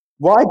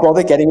why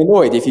bother getting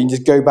annoyed if you can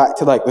just go back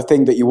to like the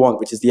thing that you want,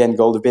 which is the end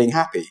goal of being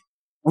happy?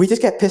 We just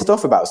get pissed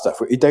off about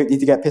stuff you don't need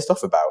to get pissed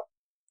off about.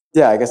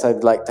 Yeah, I guess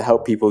I'd like to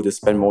help people just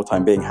spend more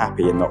time being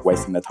happy and not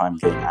wasting their time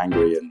getting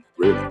angry and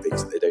ruining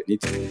things that they don't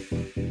need to.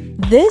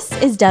 This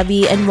is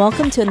Debbie, and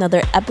welcome to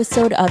another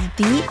episode of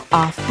The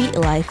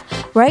Offbeat Life,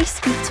 where I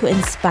speak to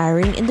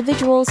inspiring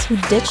individuals who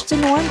ditched the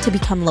norm to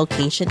become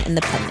location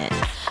independent.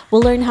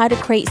 We'll learn how to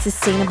create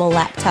sustainable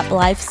laptop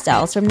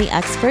lifestyles from the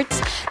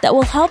experts that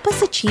will help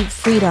us achieve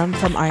freedom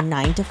from our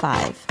 9 to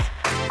 5.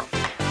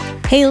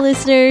 Hey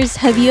listeners,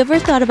 have you ever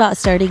thought about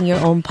starting your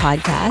own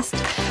podcast?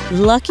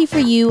 Lucky for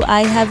you,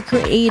 I have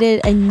created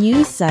a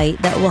new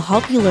site that will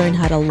help you learn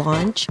how to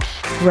launch,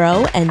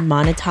 grow, and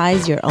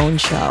monetize your own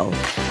show.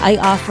 I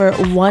offer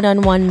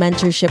one-on-one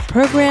mentorship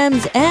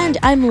programs, and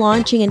I'm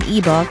launching an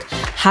ebook,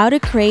 How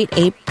to Create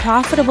a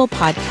Profitable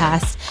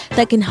Podcast,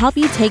 that can help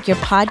you take your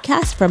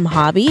podcast from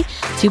hobby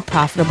to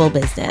profitable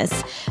business.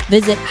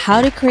 Visit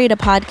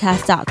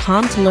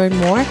howtocreateapodcast.com to learn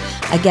more.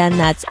 Again,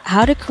 that's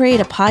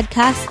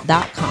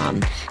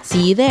howtocreateapodcast.com.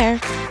 See you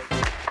there.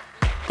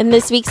 In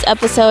this week's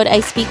episode, I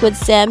speak with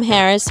Sam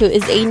Harris, who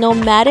is a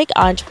nomadic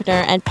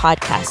entrepreneur and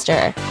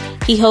podcaster.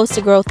 He hosts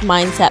a growth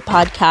mindset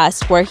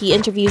podcast where he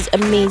interviews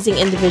amazing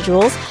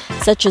individuals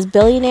such as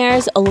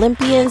billionaires,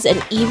 Olympians,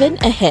 and even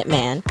a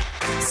hitman.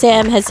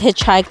 Sam has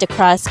hitchhiked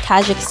across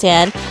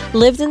Kazakhstan,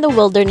 lived in the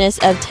wilderness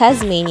of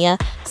Tasmania,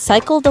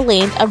 cycled the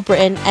length of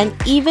Britain, and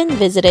even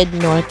visited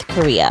North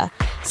Korea.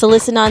 So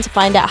listen on to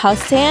find out how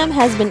Sam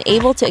has been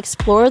able to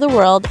explore the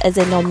world as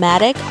a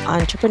nomadic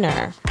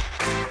entrepreneur.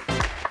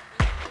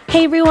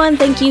 Hey everyone,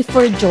 thank you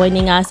for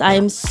joining us. I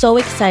am so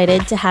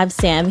excited to have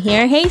Sam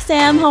here. Hey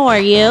Sam, how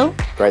are you?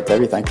 Great,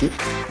 Debbie, thank you.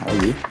 How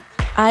are you?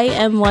 I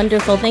am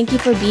wonderful. Thank you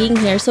for being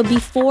here. So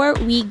before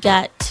we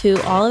get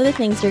to all of the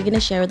things you're going to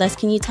share with us,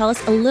 can you tell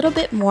us a little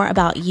bit more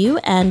about you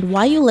and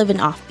why you live an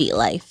offbeat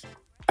life?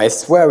 I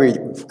swear we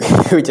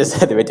just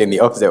said it in the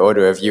opposite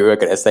order of you were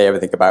going to say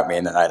everything about me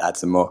and then I'd add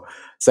some more.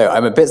 So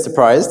I'm a bit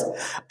surprised,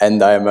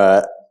 and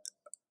I'm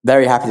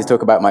very happy to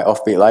talk about my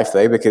offbeat life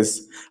though,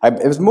 because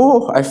it was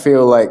more, I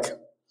feel like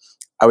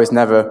I was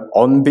never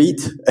on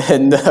beat,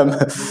 and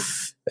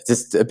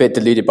just a bit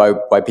deluded by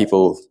why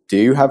people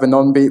do have a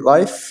non-beat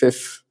life,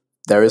 if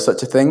there is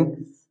such a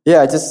thing.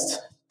 Yeah, I just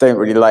don't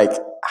really like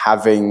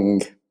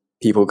having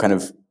people kind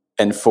of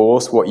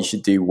enforce what you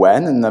should do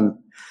when. And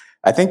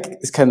I think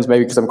this comes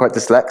maybe because I'm quite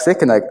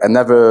dyslexic, and I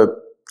never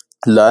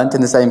learned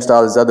in the same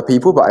style as other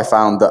people, but I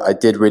found that I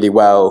did really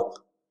well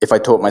if I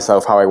taught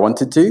myself how I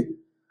wanted to.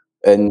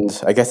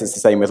 And I guess it's the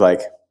same with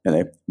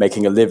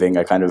making a living.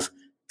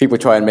 People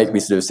try and make me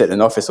sort of sit in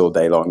an office all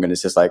day long, and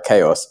it's just like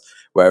chaos.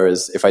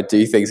 Whereas if I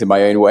do things in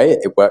my own way,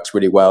 it works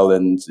really well,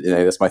 and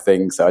that's my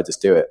thing, so I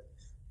just do it.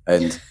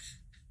 And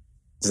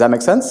does that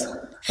make sense?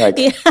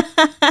 Yeah.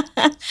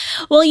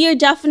 Well, you're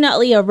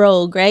definitely a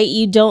rogue, right?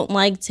 You don't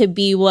like to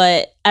be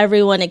what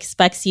everyone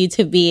expects you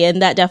to be,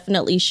 and that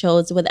definitely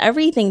shows with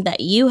everything that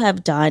you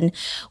have done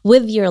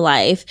with your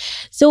life.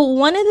 So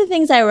one of the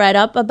things I read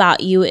up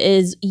about you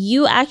is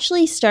you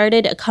actually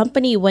started a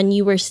company when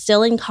you were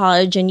still in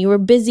college, and you were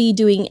busy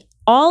doing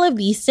all of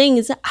these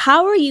things.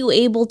 How are you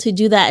able to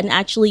do that and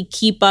actually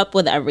keep up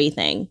with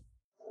everything?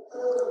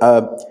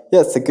 Yeah,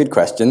 it's a good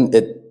question.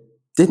 It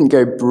didn't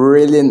go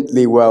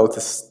brilliantly well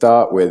to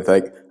start with.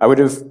 I would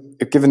have,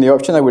 if given the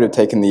option, I would have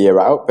taken the year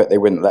out, but they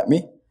wouldn't let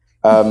me.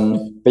 But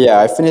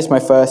yeah, I finished my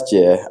first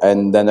year,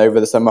 and then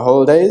over the summer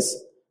holidays,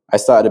 I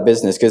started a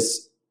business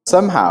because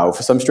somehow,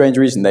 for some strange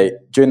reason,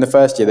 during the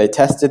first year, they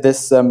tested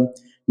this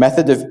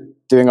method of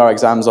doing our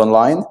exams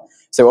online.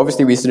 So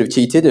obviously we sort of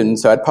cheated, and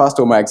so I'd passed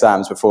all my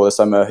exams before the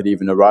summer had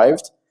even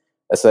arrived.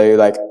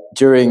 So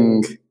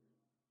during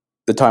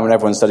the time when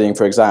everyone's studying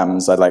for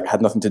exams, I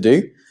had nothing to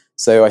do.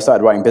 So I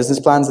started writing business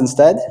plans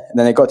instead, and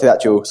then it got to the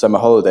actual summer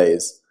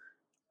holidays,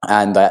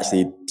 and I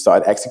actually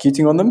started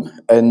executing on them.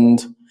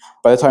 And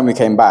by the time we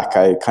came back,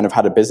 I kind of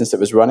had a business that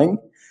was running.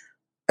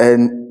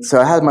 And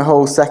so I had my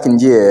whole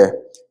second year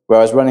where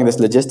I was running this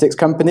logistics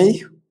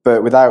company,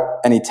 but without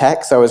any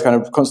tech. So I was kind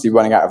of constantly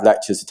running out of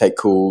lectures to take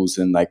calls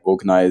and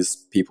organize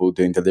people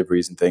doing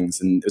deliveries and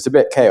things. And it was a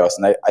bit chaos.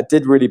 And I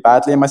did really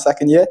badly in my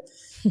second year.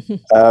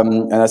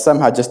 And I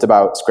somehow just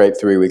about scraped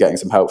through with getting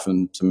some help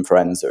from some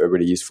friends that were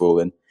really useful.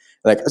 And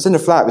I was in a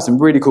flat with some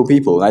really cool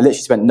people, and I literally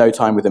spent no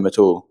time with them at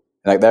all.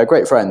 And they're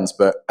great friends,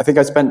 but I think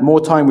I spent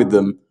more time with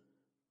them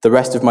the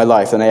rest of my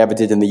life than I ever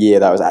did in the year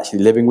that I was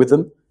actually living with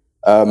them,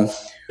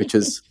 which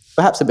was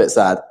perhaps a bit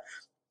sad.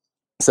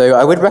 So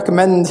I would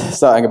recommend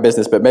starting a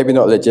business, but maybe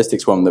not a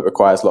logistics one that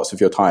requires lots of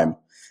your time,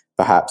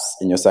 perhaps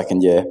in your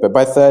second year. But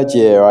by third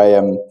year,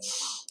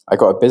 I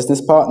got a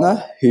business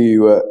partner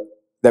who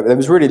that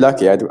was really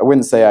lucky. I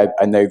wouldn't say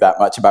I know that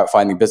much about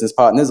finding business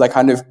partners. I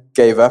kind of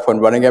gave up on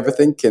running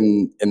everything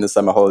in the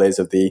summer holidays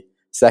of the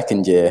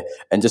second year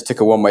and just took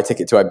a one-way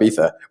ticket to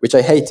Ibiza, which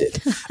I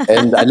hated.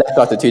 And I left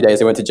after 2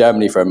 days. I went to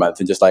Germany for a month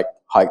and just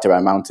hiked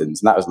around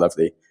mountains, and that was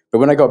lovely. But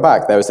when I got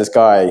back, there was this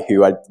guy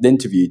who I'd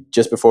interviewed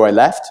just before I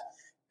left,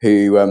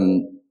 who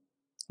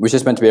was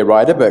just meant to be a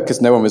rider, but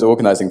because no one was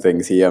organizing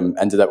things, he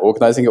ended up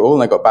organizing it all.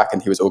 And I got back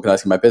and he was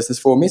organizing my business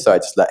for me. So I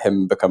just let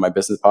him become my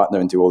business partner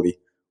and do all the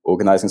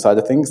organizing side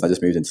of things. And I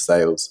just moved into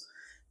sales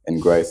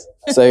and growth.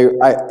 So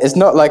it's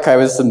not like I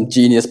was some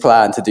genius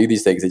plan to do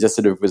these things. It just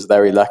sort of was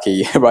very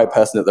lucky, right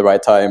person at the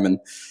right time. And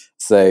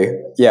so,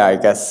 yeah, I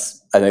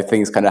guess I know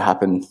things kind of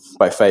happen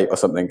by fate or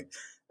something.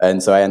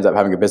 And so I ended up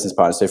having a business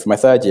partner. So for my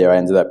third year, I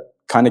ended up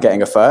kind of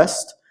getting a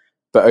first,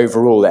 but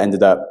overall it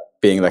ended up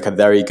being like a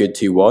very good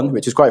 2-1,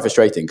 which is quite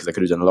frustrating because I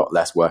could have done a lot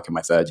less work in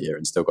my third year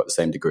and still got the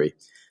same degree.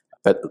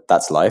 But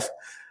that's life.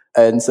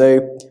 And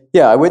so,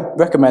 yeah, I would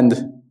recommend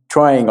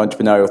trying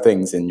entrepreneurial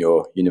things in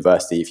your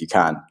university if you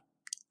can.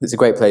 It's a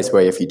great place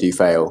where if you do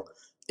fail,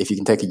 if you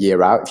can take a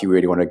year out, if you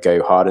really want to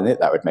go hard in it,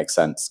 that would make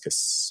sense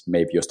because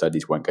maybe your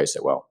studies won't go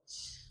so well.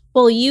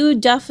 Well, you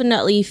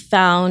definitely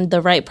found the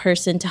right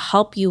person to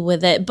help you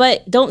with it,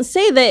 but don't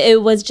say that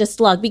it was just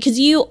luck because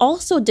you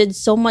also did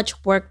so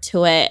much work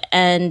to it.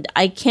 And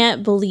I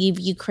can't believe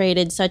you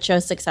created such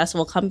a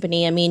successful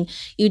company. I mean,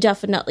 you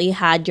definitely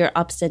had your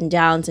ups and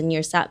downs and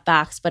your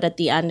setbacks, but at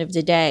the end of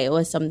the day, it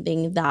was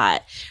something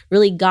that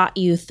really got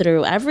you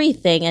through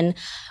everything. And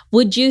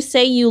would you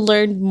say you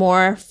learned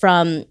more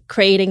from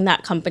creating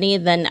that company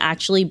than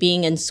actually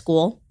being in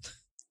school?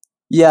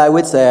 Yeah, I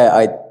would say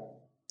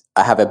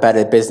I have a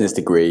better business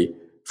degree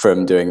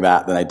from doing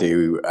that than I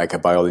do like a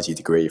biology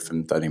degree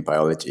from studying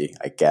biology,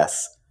 I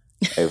guess,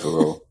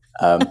 overall.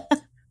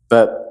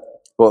 But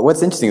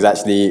what's interesting is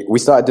actually we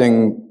started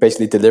doing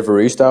basically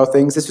Deliveroo style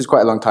things. This was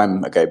quite a long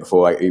time ago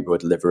before like Uber or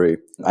Deliveroo.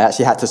 I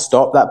actually had to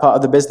stop that part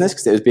of the business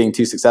because it was being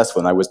too successful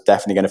and I was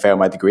definitely going to fail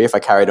my degree if I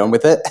carried on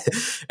with it.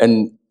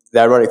 And the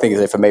ironic thing is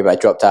if maybe I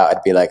dropped out,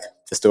 I'd be like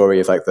the story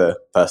of like the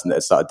person that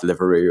had started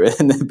Deliveroo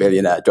and the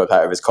billionaire dropped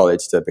out of his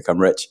college to become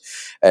rich.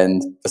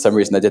 And for some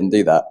reason I didn't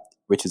do that,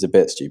 which is a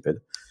bit stupid.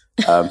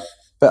 But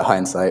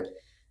hindsight.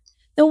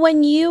 So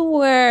when you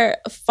were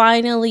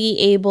finally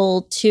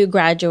able to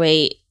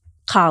graduate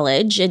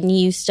college and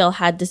you still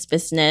had this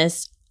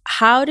business,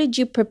 how did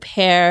you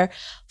prepare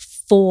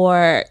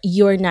for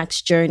your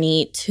next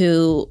journey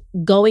to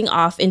going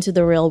off into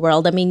the real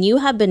world? I mean, you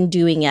have been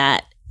doing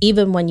it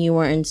even when you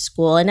were in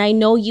school. And I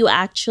know you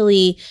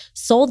actually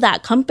sold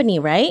that company,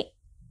 right?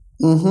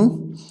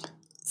 Mm-hmm.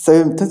 So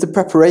in terms of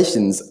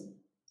preparations,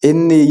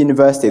 in the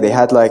university, they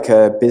had like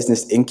a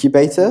business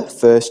incubator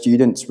for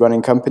students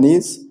running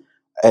companies.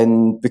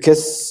 And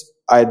because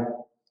I'd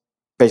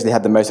basically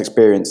had the most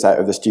experience out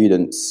of the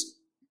students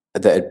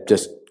that had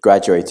just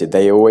graduated,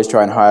 they always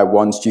try and hire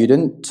one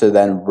student to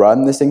then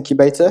run this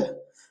incubator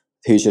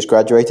who's just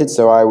graduated.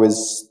 So I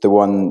was the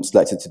one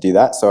selected to do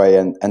that. So I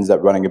ended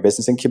up running a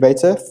business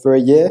incubator for a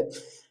year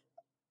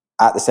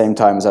at the same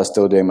time as I was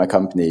still doing my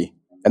company.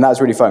 And that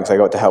was really fun because I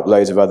got to help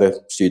loads of other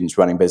students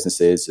running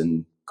businesses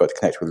and got to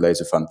connect with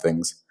loads of fun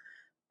things.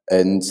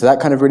 And so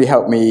that kind of really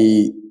helped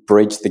me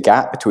bridge the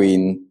gap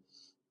between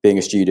being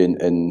a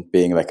student and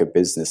being like a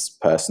business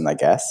person, I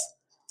guess.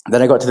 And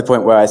then I got to the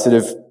point where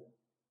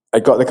I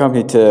got the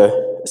company to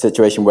a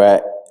situation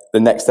where the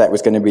next step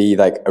was going to be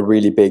like a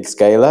really big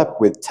scale up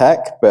with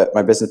tech, but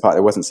my business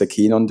partner wasn't so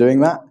keen on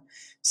doing that.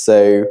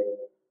 So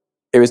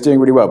it was doing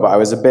really well, but I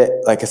was a bit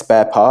like a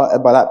spare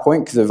part by that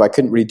point because I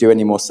couldn't really do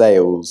any more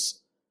sales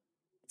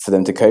for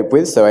them to cope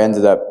with. So I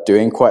ended up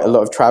doing quite a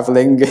lot of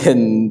traveling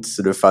and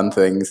sort of fun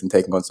things and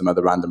taking on some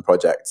other random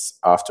projects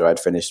after I'd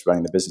finished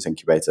running the business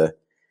incubator.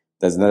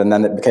 And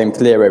then it became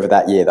clear over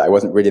that year that I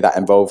wasn't really that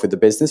involved with the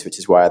business, which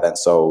is why I then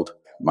sold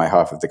my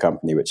half of the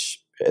company,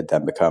 which it had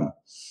then become.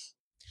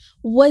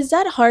 Was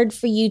that hard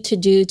for you to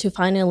do, to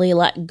finally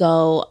let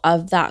go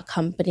of that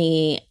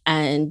company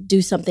and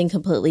do something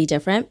completely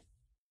different?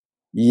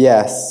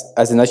 Yes.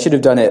 As in, I should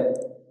have done it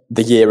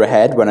the year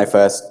ahead when I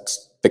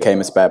first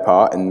became a spare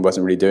part and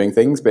wasn't really doing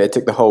things. But it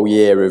took the whole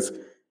year of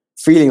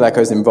feeling like I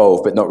was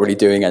involved, but not really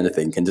doing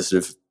anything and just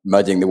sort of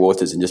muddying the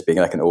waters and just being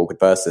like an awkward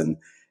person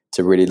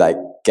to really like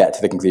get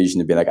to the conclusion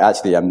and be like,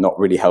 actually, I'm not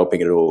really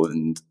helping at all.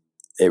 And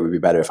it would be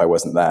better if I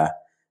wasn't there.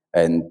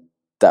 And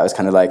that was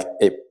kind of like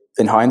it.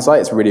 In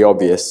hindsight, it's really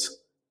obvious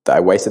that I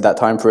wasted that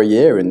time for a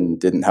year and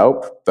didn't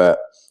help. But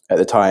at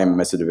the time,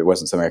 it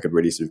wasn't something I could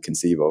really sort of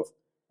conceive of.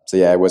 So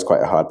yeah, it was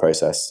quite a hard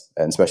process,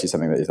 and especially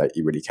something that is like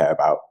you really care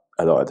about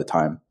a lot at the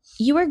time.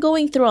 You were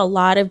going through a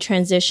lot of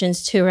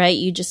transitions too, right?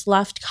 You just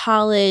left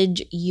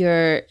college.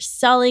 You're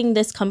selling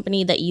this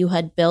company that you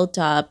had built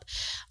up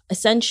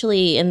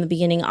essentially in the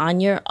beginning on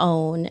your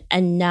own.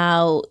 And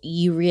now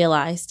you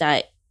realize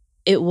that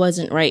it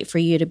wasn't right for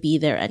you to be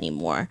there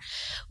anymore.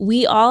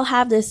 We all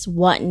have this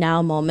what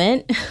now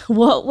moment.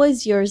 What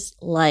was yours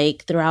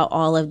like throughout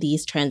all of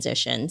these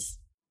transitions?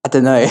 I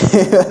don't know.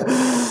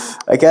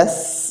 I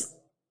guess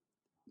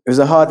it was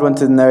a hard one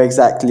to know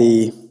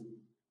exactly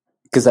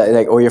because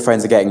like all your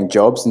friends are getting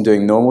jobs and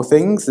doing normal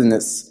things. And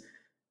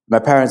my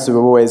parents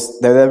were always,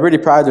 they're really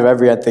proud of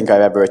everything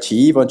I've ever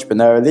achieved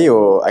entrepreneurially,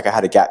 or like I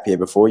had a gap year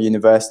before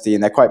university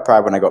and they're quite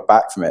proud when I got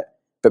back from it.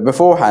 But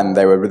beforehand,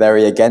 they were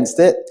very against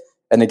it.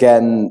 And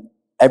again,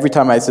 every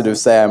time I sort of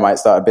say I might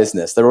start a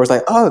business, they're always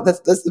like, oh,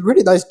 that's a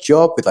really nice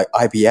job with like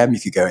IBM you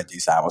could go and do,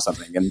 Sam, or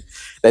something. And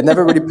they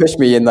never really pushed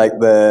me in like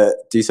the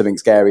do something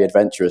scary,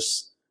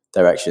 adventurous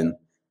direction.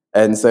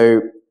 And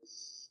so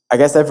I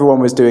guess everyone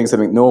was doing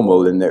something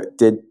normal, and it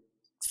did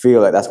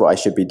feel like that's what I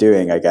should be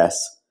doing, I guess.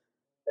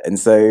 And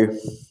so,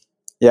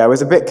 yeah, I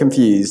was a bit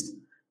confused,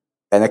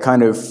 and I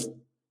kind of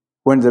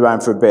wandered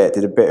around for a bit,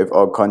 did a bit of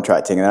odd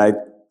contracting, and I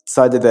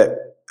decided that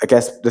I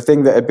guess the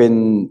thing that had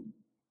been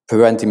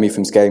preventing me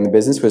from scaling the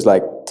business was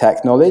like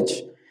tech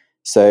knowledge.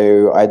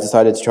 So I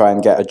decided to try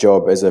and get a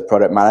job as a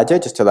product manager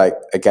just to like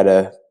get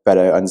a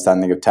better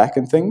understanding of tech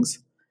and things,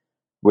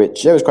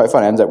 which it was quite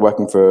fun. I ended up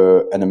working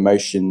for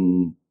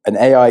an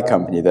AI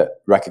company that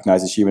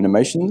recognizes human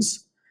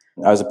emotions.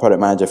 I was a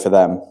product manager for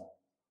them.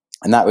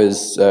 And that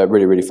was a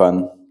really, really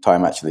fun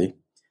time, actually,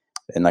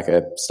 in like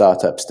a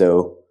startup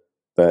still,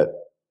 but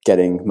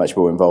getting much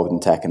more involved in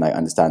tech and like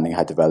understanding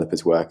how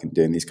developers work and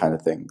doing these kind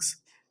of things.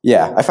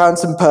 Yeah, I found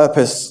some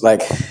purpose,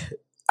 like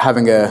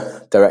having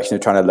a direction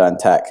of trying to learn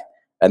tech.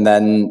 And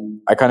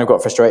then I kind of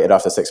got frustrated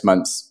after 6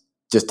 months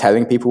just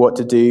telling people what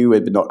to do,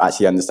 but not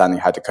actually understanding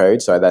how to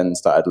code. So I then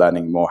started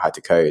learning more how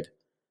to code,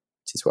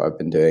 which is what I've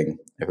been doing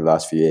over the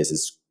last few years,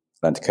 is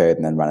learn to code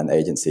and then ran an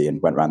agency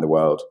and went around the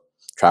world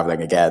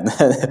traveling again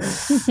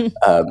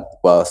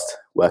whilst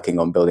working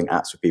on building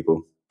apps for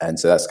people. And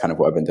so that's kind of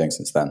what I've been doing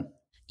since then.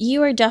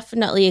 You are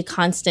definitely a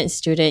constant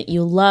student.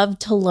 You love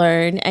to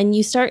learn and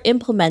you start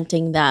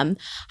implementing them.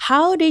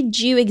 How did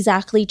you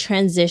exactly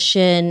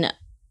transition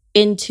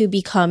into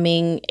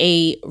becoming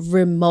a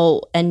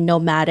remote and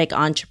nomadic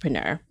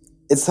entrepreneur?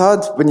 It's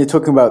hard when you're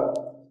talking about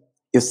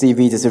your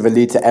CV to sort of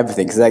allude to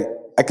everything, because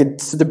I could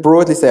sort of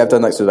broadly say I've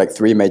done like sort of like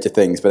 3 major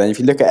things. But then if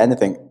you look at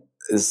anything,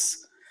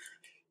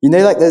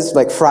 like there's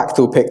like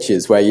fractal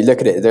pictures where you look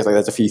at it,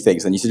 there's a few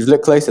things, and you sort of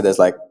look closer, there's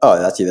like,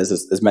 oh, actually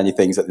there's many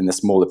things in the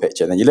smaller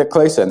picture. And then you look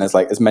closer and there's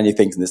like as many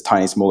things in this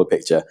tiny, smaller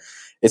picture.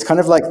 It's kind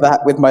of like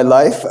that with my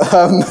life.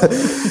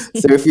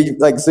 So if you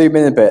like zoom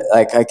in a bit,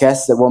 like I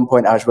guess at one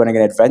point I was running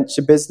an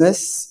adventure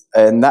business,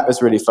 and that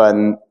was really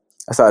fun.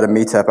 I started a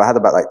meetup. I had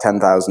about like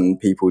 10,000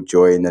 people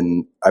join,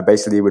 and I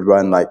basically would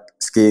run like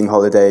skiing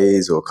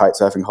holidays or kite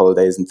surfing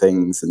holidays and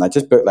things. And I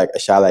just booked like a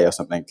chalet or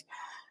something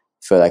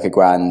for like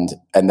 $1,000,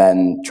 and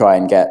then try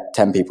and get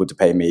 10 people to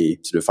pay me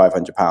sort of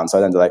 £500. So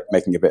I ended up like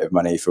making a bit of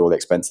money for all the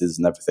expenses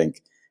and everything.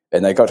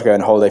 And I got to go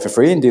on holiday for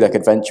free and do like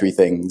adventure-y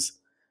things.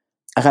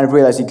 I kind of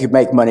realized you could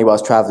make money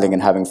whilst traveling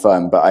and having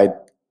fun, but I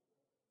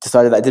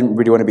decided that I didn't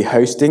really want to be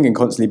hosting and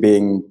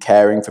constantly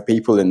caring for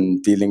people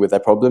and dealing with their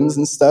problems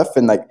and stuff.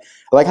 And like,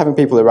 I like having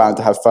people around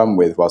to have fun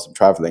with whilst I'm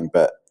traveling,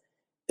 but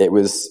it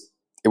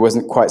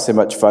wasn't quite so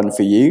much fun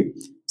for you.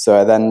 So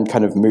I then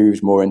kind of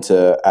moved more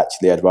into,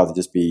 actually, I'd rather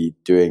just be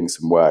doing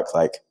some work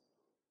like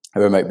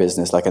a remote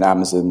business, like an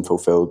Amazon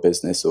fulfilled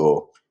business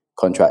or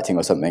contracting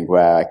or something,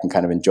 where I can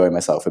kind of enjoy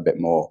myself a bit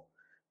more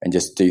and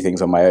just do things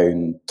on my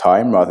own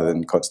time rather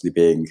than constantly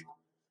being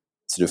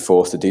sort of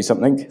forced to do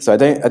something. So I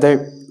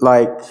don't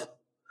like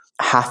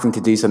having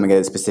to do something at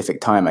a specific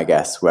time, I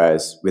guess.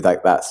 Whereas with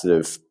like that sort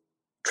of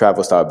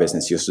travel style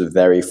business, you're sort of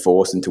very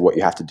forced into what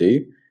you have to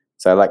do.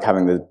 So I like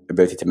having the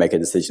ability to make a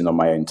decision on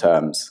my own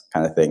terms,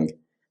 kind of thing.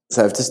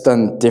 So I've just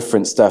done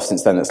different stuff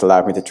since then that's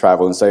allowed me to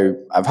travel. And so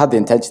I've had the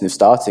intention of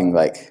starting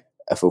like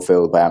a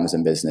Fulfilled by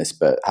Amazon business,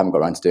 but haven't got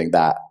around to doing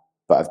that.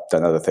 But I've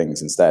done other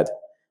things instead.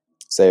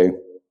 So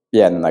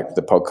yeah, and like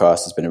the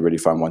podcast has been a really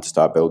fun one to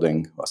start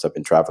building whilst I've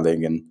been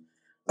traveling. And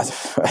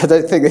I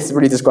don't think this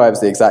really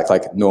describes the exact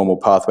like normal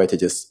pathway to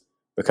just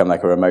become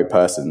like a remote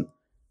person.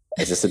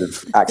 I just sort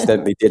of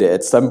accidentally did it.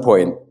 At some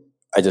point,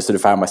 I just sort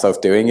of found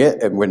myself doing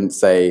it and wouldn't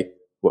say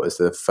what was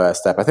the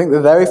first step. I think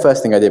the very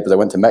first thing I did was I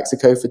went to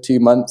Mexico for 2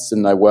 months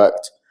and I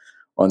worked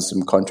on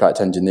some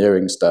contract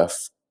engineering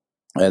stuff.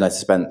 And I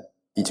spent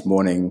each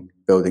morning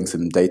building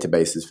some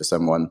databases for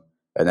someone.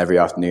 And every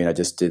afternoon I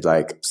just did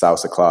like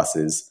salsa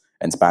classes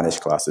and Spanish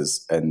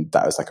classes. And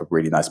that was like a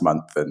really nice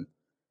month. And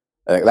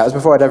that was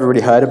before I'd ever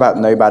really heard about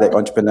nomadic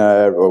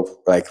entrepreneur or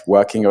like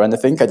working or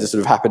anything. I just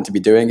sort of happened to be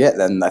doing it.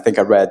 And I think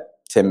I read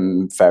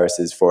Tim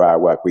Ferriss's 4-Hour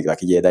Work Week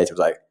like a year later. I was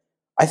like,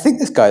 I think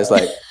this guy's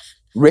like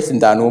written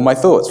down all my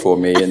thoughts for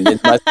me in a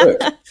nice book.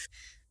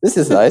 This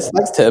is nice.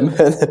 Thanks, Tim.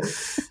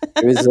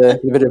 It was a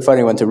bit of a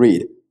funny one to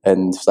read.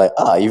 And it's like,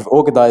 you've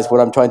organized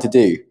what I'm trying to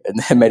do and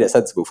then made it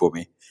sensible for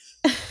me.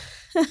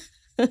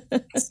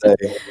 So,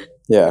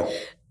 yeah.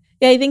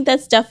 Yeah, I think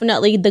that's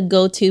definitely the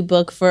go-to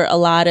book for a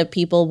lot of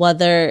people,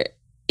 whether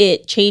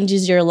it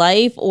changes your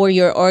life or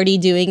you're already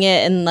doing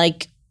it. And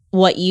like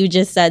what you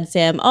just said,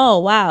 Sam, oh,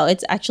 wow,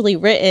 it's actually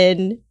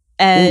written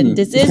and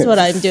this is what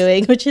I'm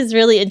doing, which is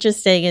really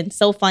interesting and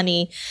so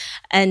funny.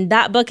 And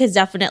that book has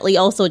definitely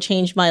also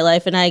changed my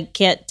life. And I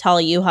can't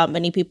tell you how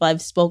many people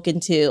I've spoken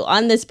to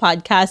on this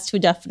podcast who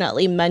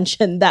definitely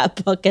mentioned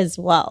that book as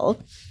well.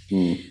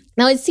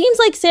 Now, it seems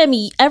like, Sam,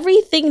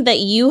 everything that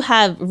you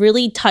have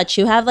really touched,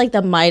 you have like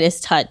the Midas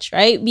touch,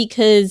 right?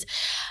 Because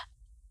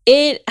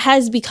it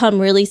has become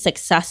really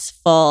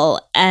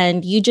successful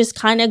and you just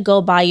kind of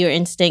go by your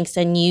instincts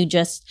and you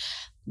just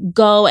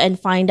go and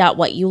find out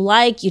what you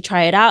like. You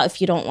try it out.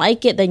 If you don't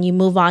like it, then you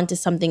move on to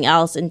something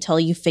else until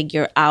you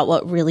figure out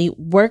what really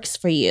works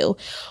for you.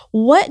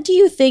 What do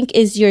you think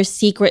is your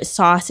secret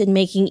sauce in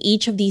making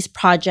each of these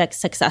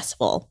projects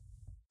successful?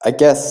 I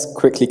guess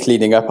quickly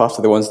cleaning up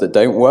after the ones that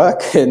don't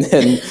work. And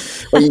then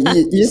well,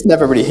 you just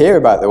never really hear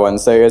about the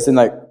ones. So as in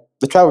like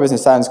the travel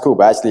business sounds cool,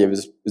 but actually it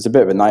was a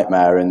bit of a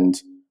nightmare.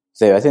 And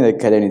so I think the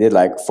kid only did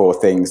like 4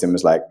 things and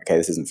was like, okay,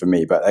 this isn't for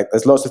me. But like,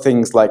 there's lots of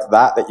things like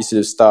that you sort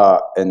of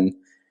start. And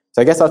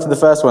so I guess after the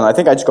first one, I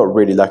think I just got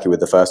really lucky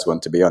with the first one,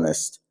 to be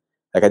honest.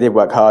 Like I did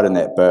work hard on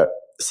it, but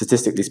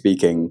statistically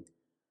speaking,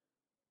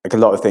 like a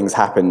lot of things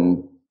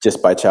happen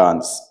just by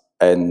chance.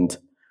 And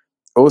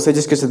also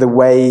just because of the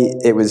way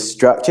it was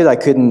structured, I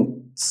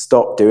couldn't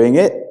stop doing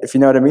it, if you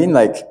know what I mean.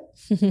 Like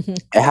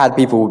I had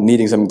people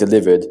needing something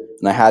delivered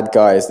and I had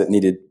guys that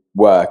needed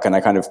work and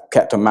I kind of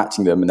kept on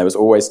matching them and there was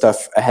always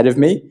stuff ahead of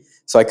me.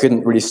 So I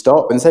couldn't really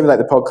stop. And same with like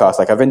the podcast,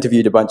 like I've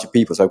interviewed a bunch of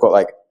people. So I've got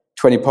like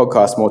 20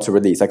 podcasts more to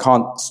release. I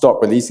can't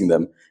stop releasing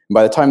them. And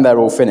by the time they're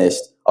all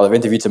finished, I'll have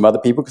interviewed some other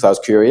people because I was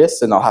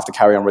curious and I'll have to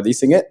carry on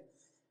releasing it.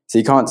 So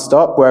you can't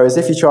stop. Whereas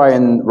if you try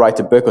and write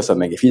a book or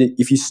something, if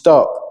you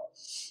stop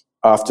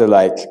after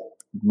like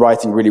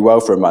writing really well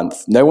for a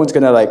month, no one's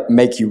going to like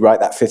make you write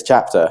that 5th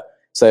chapter.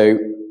 So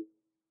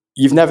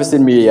you've never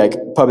seen me like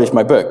publish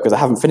my book because I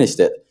haven't finished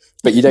it,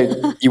 but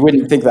you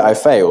wouldn't think that I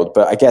failed.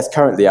 But I guess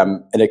currently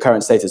I'm in a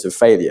current status of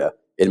failure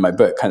in my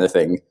book kind of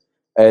thing.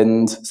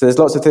 And so there's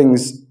lots of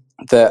things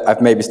that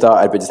I've maybe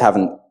started, but just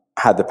haven't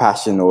had the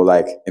passion or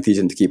like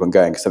enthusiasm to keep on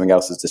going because something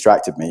else has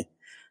distracted me.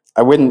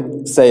 I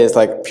wouldn't say it's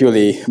like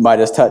purely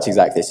Midas touch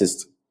exactly. It's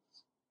just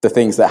the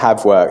things that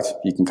have worked,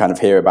 you can kind of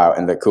hear about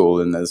and they're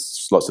cool. And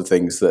there's lots of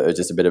things that are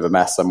just a bit of a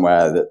mess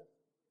somewhere that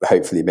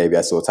hopefully maybe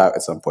I sort out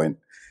at some point.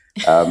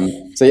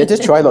 So yeah,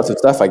 just try lots of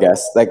stuff, I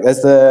guess. Like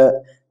there's the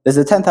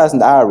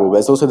 10,000 hour rule, but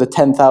there's also the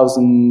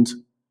 10,000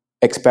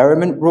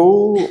 experiment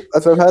rule.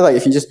 I've heard like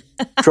if you just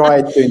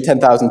try doing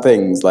 10,000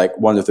 things, like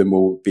one of them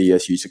will be a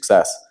huge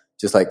success.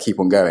 Just like keep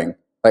on going.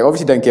 Like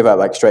obviously don't give up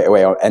like straight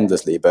away or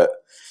endlessly, but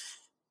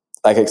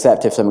like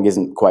accept if something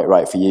isn't quite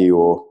right for you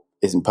or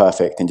isn't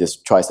perfect and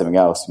just try something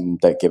else and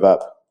don't give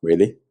up,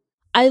 really.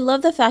 I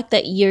love the fact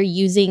that you're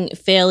using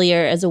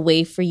failure as a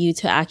way for you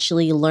to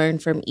actually learn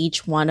from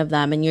each one of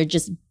them and you're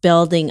just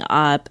building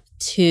up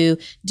to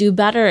do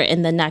better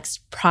in the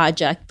next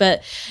project.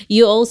 But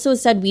you also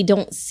said we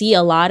don't see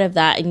a lot of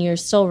that, and you're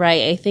so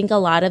right. I think a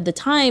lot of the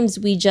times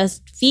we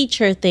just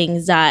feature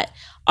things that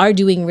are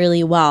doing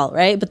really well,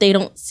 right? But they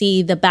don't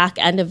see the back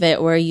end of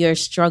it where you're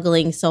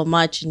struggling so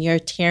much and you're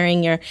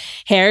tearing your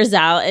hairs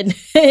out and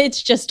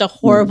it's just a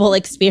horrible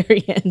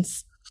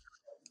experience.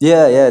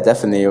 Yeah,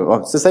 definitely.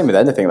 Well, it's the same with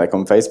anything. Like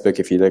on Facebook,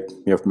 if you look,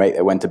 your mate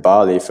that went to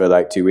Bali for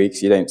like 2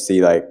 weeks, you don't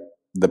see like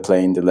the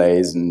plane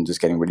delays and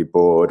just getting really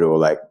bored or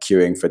like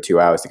queuing for 2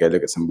 hours to go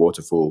look at some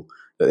waterfall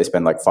that they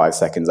spend like 5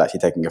 seconds actually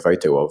taking a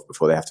photo of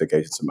before they have to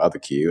go to some other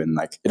queue. And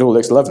like, it all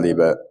looks lovely,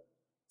 but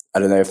I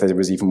don't know if it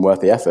was even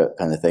worth the effort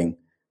kind of thing.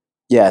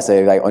 Yeah,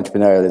 so like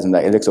entrepreneurialism,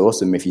 like it looks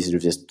awesome if you sort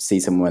of just see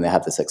someone when they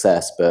have the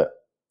success, but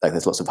like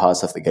there's lots of hard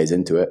stuff that goes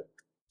into it.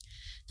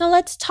 Now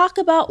let's talk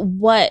about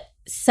what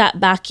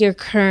setback you're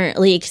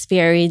currently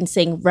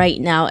experiencing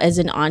right now as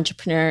an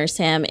entrepreneur,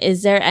 Sam.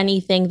 Is there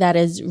anything that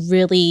is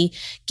really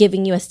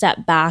giving you a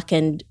step back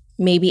and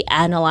maybe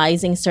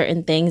analyzing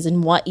certain things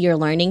and what you're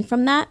learning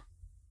from that?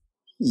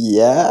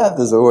 Yeah,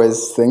 there's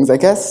always things, I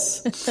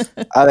guess.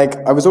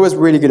 I was always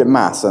really good at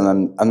maths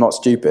and I'm not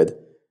stupid,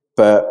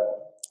 but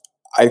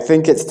I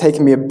think it's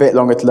taken me a bit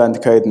longer to learn to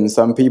code than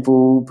some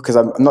people because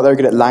I'm not very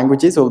good at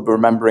languages or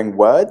remembering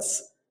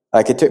words.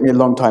 Like it took me a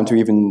long time to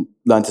even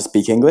learn to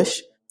speak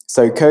English.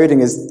 So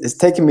coding is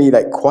taken me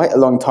like quite a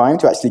long time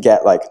to actually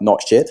get like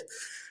not shit.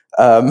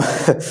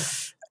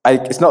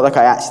 It's not like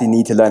I actually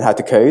need to learn how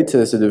to code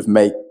to sort of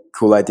make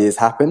cool ideas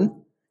happen,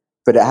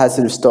 but it has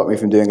sort of stopped me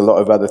from doing a lot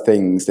of other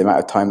things, the amount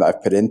of time that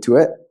I've put into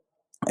it.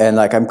 And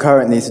like I'm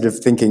currently sort of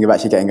thinking of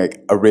actually getting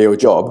like a real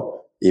job,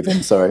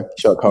 even, sorry,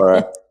 shock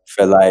horror,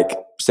 for like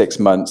 6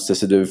 months to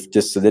sort of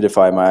just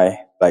solidify my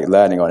like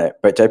learning on it,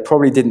 which I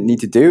probably didn't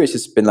need to do. It's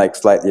just been like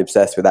slightly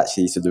obsessed with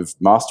actually sort of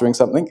mastering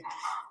something,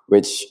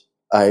 which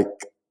I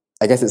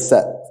guess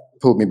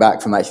pulled me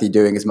back from actually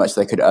doing as much as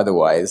I could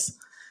otherwise.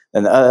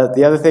 And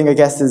the other thing I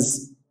guess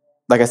is,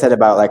 like I said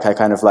about like I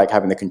kind of like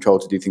having the control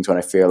to do things when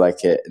I feel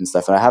like it and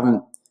stuff. And I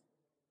haven't,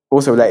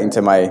 also relating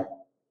to my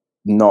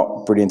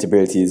not brilliant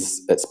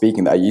abilities at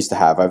speaking that I used to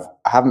have, I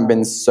haven't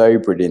been so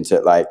brilliant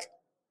at like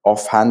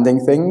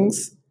offhanding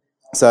things.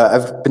 So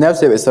I've been able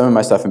to do it with some of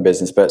my stuff in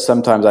business, but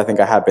sometimes I think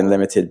I have been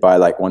limited by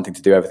like wanting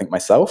to do everything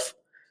myself.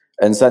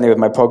 And certainly with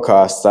my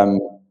podcast,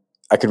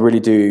 I could really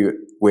do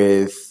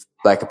with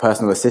like a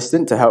personal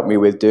assistant to help me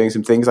with doing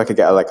some things. I could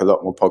get like a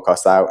lot more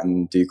podcasts out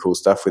and do cool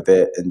stuff with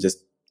it and just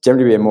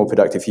generally be a more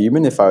productive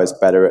human if I was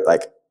better at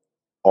like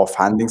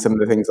offhanding some of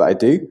the things that I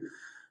do.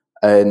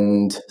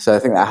 And so I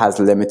think that has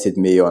limited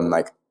me on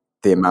like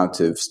the amount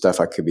of stuff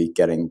I could be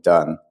getting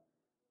done.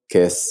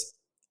 Because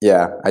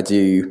yeah, I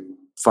do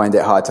find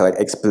it hard to like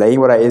explain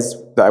what it is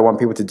that I want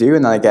people to do.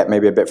 And then I get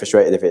maybe a bit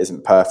frustrated if it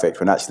isn't perfect,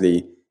 when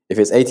actually if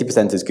it's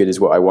 80% as good as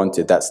what I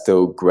wanted, that's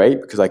still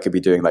great, because I could be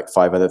doing like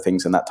 5 other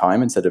things in that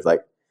time instead of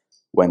like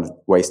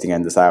wasting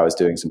endless hours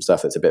doing some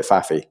stuff that's a bit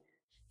faffy.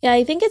 Yeah,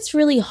 I think it's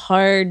really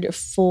hard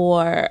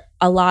for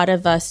a lot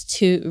of us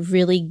to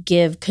really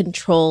give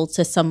control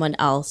to someone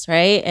else,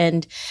 right?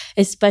 And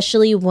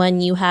especially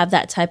when you have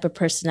that type of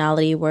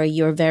personality where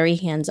you're very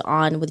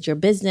hands-on with your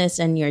business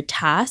and your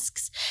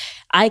tasks,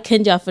 I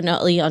can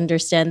definitely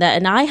understand that.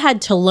 And I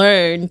had to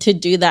learn to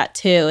do that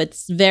too.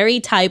 It's very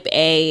type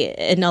A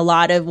in a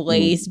lot of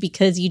ways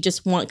because you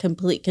just want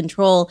complete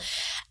control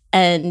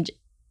and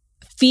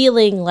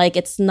feeling like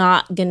it's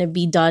not going to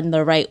be done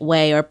the right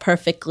way or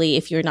perfectly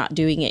if you're not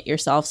doing it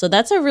yourself. So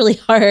that's a really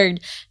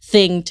hard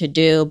thing to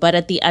do. But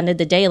at the end of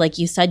the day, like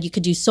you said, you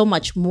could do so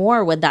much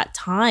more with that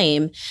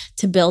time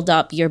to build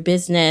up your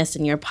business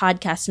and your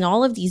podcast and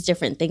all of these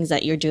different things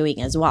that you're doing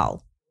as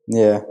well.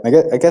 Yeah,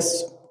 I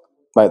guess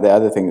like the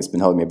other thing that's been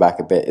holding me back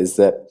a bit is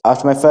that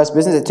after my first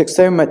business, it took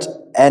so much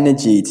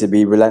energy to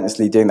be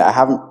relentlessly doing that. I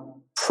haven't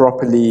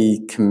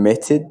properly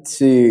committed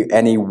to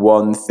any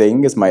one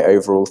thing as my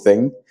overall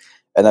thing.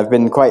 And I've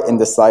been quite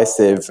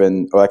indecisive,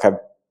 and like I've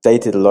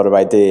dated a lot of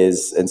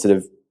ideas and sort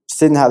of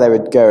seen how they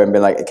would go and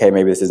been like, okay,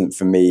 maybe this isn't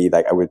for me.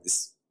 Like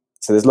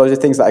so there's loads of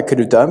things that I could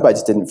have done, but I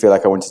just didn't feel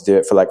like I wanted to do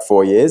it for like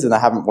 4 years, and I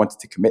haven't wanted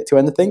to commit to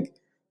anything.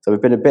 So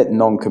I've been a bit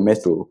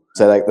non-committal.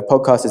 So like the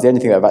podcast is the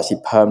only thing that I've actually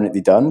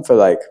permanently done for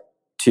like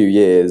 2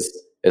 years.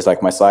 It's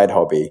like my side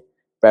hobby.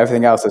 But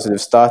everything else I sort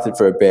of started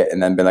for a bit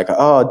and then been like,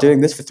 oh,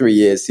 doing this for 3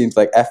 years seems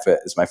like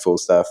effort is my full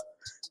stuff.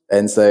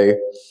 And so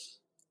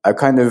I've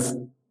kind of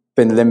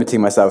been limiting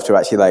myself to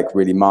actually like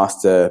really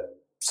master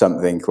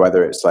something,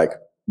 whether it's like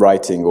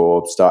writing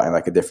or starting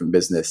like a different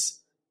business,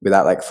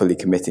 without like fully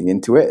committing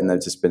into it. And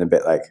I've just been a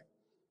bit like,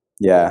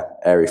 yeah,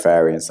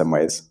 airy-fairy in some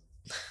ways.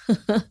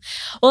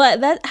 Well,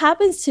 that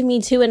happens to me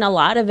too. And a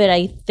lot of it,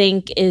 I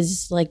think,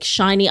 is like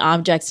shiny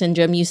object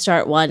syndrome. You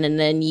start one and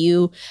then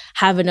you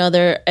have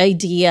another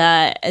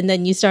idea and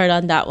then you start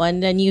on that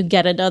one, then you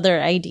get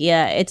another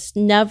idea. It's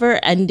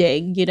never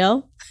ending, you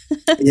know?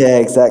 Yeah,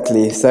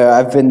 exactly. So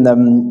I've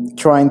been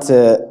trying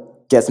to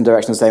get some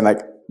direction, saying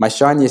like my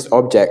shiniest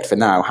object for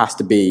now has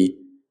to be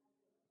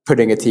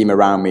putting a team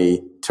around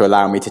me to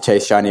allow me to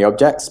chase shiny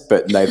objects,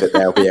 but know that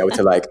they'll be able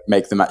to like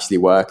make them actually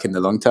work in the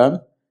long term.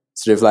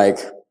 Sort of,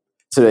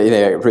 you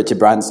know, Richard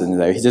Branson, you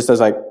know, he just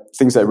does like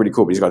things that are really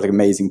cool, but he's got like an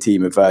amazing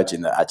team of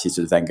Virgin that actually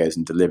sort of then goes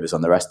and delivers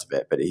on the rest of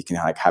it. But he can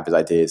like have his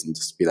ideas and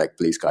just be like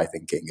blue sky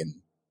thinking and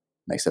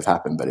make stuff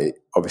happen. But it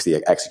obviously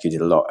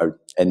executed a lot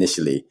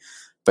initially.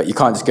 But you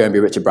can't just go and be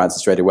Richard Branson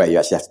straight away. You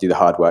actually have to do the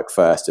hard work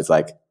first of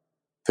like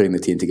putting the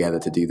team together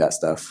to do that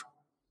stuff.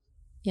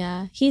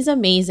 Yeah, he's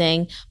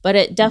amazing, but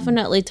it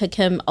definitely took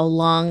him a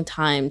long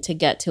time to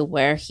get to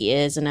where he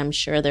is. And I'm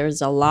sure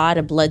there's a lot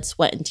of blood,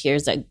 sweat, and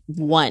tears that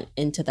went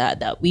into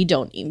that we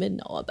don't even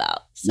know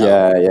about. So.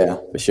 Yeah,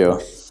 for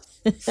sure.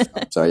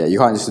 So yeah, you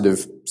can't just sort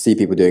of see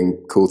people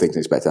doing cool things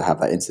and expect to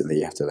have that instantly.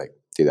 You have to like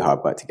do the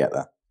hard work to get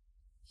there.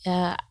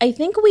 Yeah, I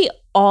think we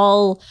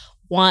all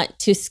want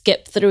to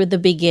skip through the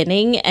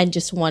beginning and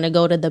just want to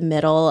go to the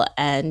middle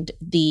and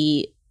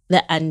the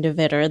end of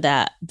it, or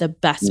the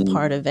best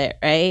part of it,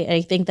 right?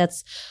 I think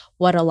that's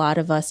what a lot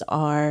of us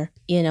are.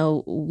 You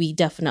know, we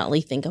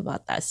definitely think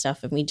about that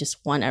stuff and we just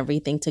want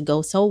everything to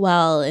go so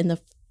well in the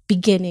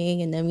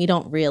beginning, and then we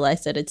don't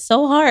realize that it's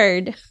so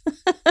hard.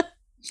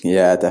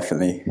 Yeah,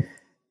 definitely.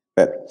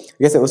 But I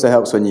guess it also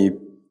helps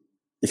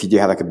if you do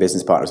have like a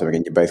business partner or something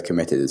and you're both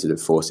committed, it sort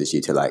of forces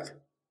you to like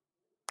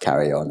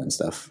carry on and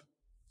stuff.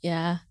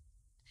 Yeah.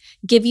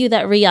 Give you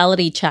that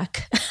reality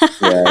check.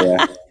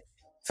 Yeah.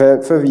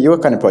 For your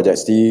kind of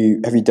projects,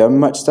 have you done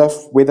much stuff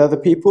with other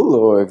people,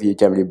 or have you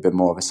generally been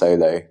more of a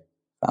solo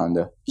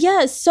founder?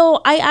 Yeah,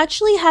 so I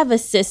actually have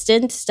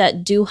assistants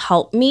that do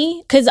help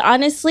me, because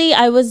honestly,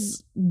 I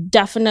was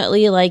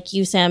definitely like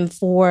you, Sam,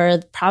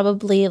 for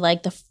probably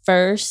like the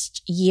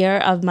first year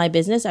of my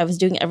business, I was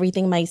doing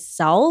everything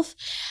myself.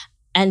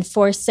 And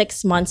for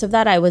 6 months of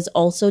that, I was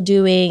also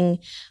doing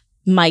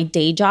my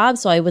day job.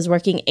 So I was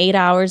working 8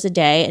 hours a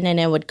day, and then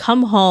I would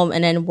come home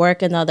and then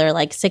work another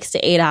like 6 to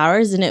 8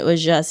 hours. And it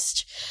was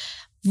just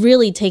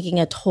really taking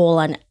a toll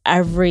on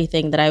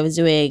everything that I was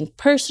doing,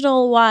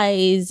 personal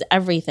wise,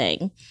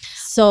 everything.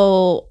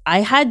 So I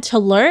had to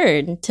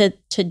learn to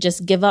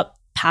just give up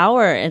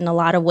power in a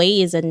lot of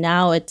ways. And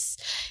now it's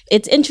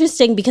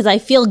interesting because I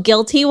feel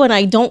guilty when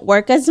I don't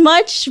work as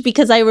much,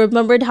 because I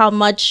remembered how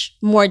much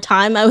more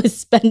time I was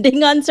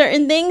spending on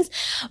certain things.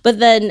 But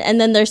then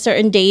there's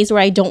certain days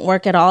where I don't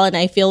work at all and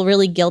I feel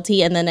really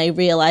guilty. And then I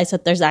realize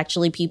that there's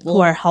actually people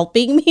who are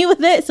helping me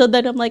with it. So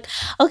then I'm like,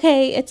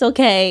 okay, it's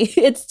okay.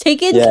 It's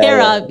taken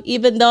care of,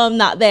 even though I'm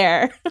not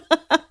there.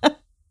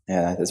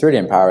 Yeah, it's really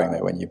empowering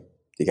though when you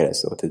get it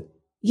sorted.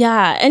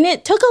 Yeah. And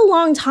it took a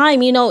long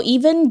time, you know,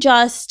 even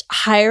just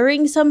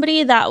hiring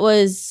somebody, that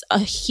was a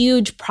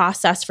huge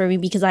process for me,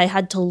 because I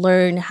had to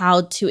learn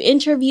how to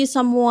interview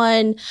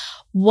someone,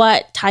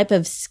 what type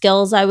of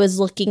skills I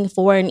was looking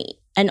for. And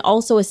and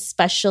also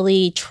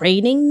especially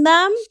training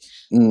them.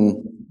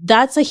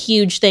 That's a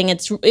huge thing.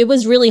 It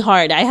was really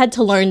hard. I had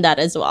to learn that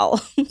as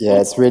well. Yeah,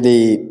 it's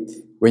really,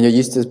 when you're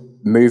used to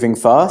moving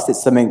fast,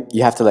 it's something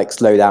you have to like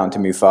slow down to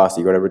move faster.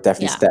 You got to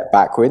definitely step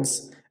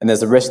backwards. And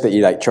there's a risk that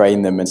you like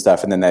train them and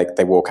stuff, and then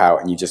they walk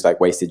out and you just like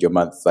wasted your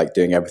month like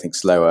doing everything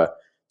slower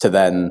to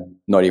then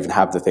not even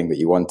have the thing that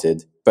you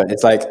wanted. But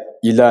it's like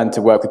you learn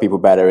to work with people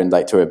better and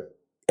like to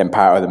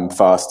empower them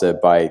faster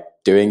by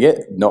doing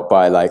it, not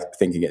by like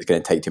thinking it's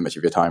going to take too much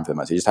of your time for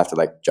them. So you just have to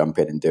like jump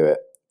in and do it,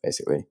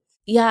 basically.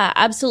 Yeah,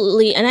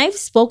 absolutely. And I've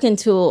spoken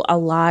to a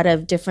lot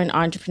of different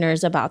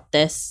entrepreneurs about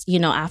this,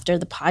 after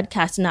the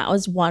podcast. And that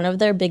was one of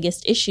their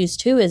biggest issues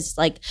too, is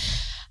like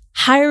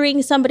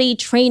hiring somebody,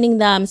 training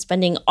them,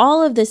 spending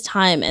all of this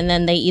time, and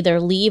then they either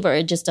leave or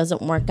it just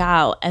doesn't work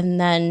out. And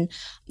then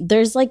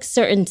there's like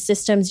certain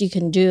systems you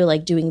can do,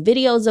 like doing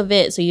videos of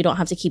it so you don't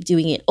have to keep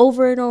doing it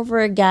over and over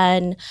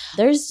again.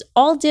 There's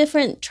all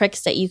different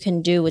tricks that you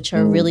can do, which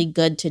are really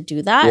good to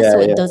do that. So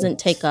it doesn't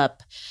take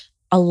up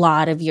a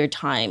lot of your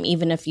time,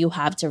 even if you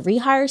have to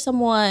rehire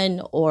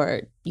someone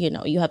or,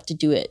 you have to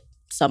do it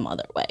some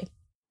other way.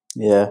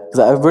 Yeah, because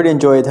I've really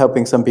enjoyed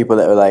helping some people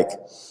that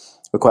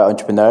were quite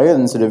entrepreneurial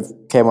and sort of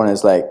came on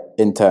as like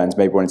interns,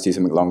 maybe wanted to do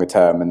something longer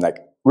term and like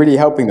really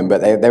helping them.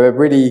 But they were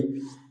really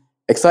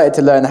excited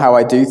to learn how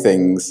I do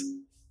things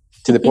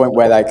to the point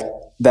where like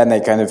then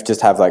they kind of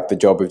just have like the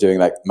job of doing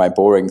like my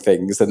boring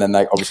things, and then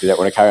like obviously they don't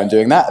want to carry on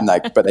doing that, and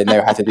like but they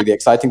know how to do the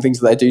exciting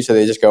things that I do, so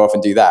they just go off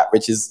and do that,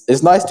 which is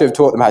it's nice to have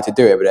taught them how to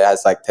do it, but it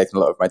has like taken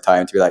a lot of my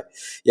time to be like,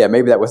 yeah,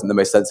 maybe that wasn't the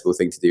most sensible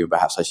thing to do,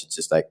 perhaps I should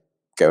just like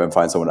go and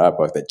find someone at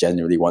Upwork that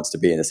genuinely wants to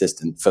be an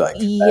assistant for like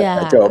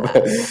a job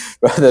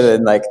rather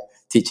than like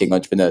teaching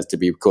entrepreneurs to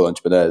be cool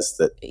entrepreneurs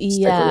that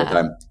stick all the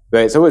time.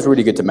 But it's always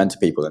really good to mentor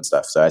people and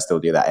stuff, so I still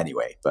do that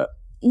anyway. But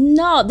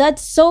no,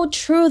 that's so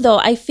true, though.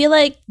 I feel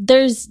like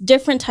there's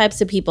different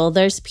types of people.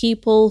 There's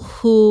people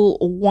who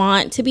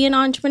want to be an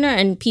entrepreneur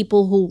and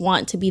people who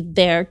want to be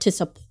there to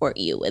support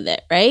you with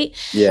it, right?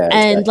 Yeah.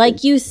 And exactly.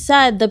 like you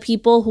said, the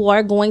people who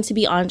are going to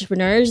be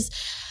entrepreneurs,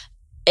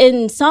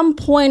 in some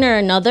point or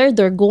another,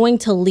 they're going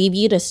to leave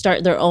you to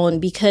start their own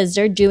because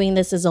they're doing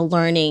this as a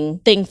learning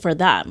thing for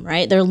them,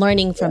 right? They're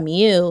learning from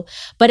you.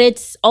 But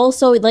it's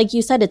also, like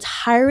you said, it's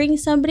hiring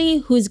somebody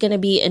who's going to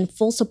be in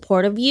full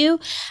support of you.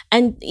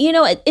 And,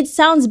 it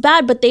sounds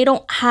bad, but they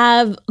don't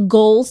have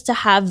goals to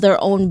have their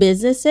own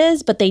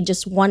businesses, but they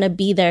just want to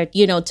be there,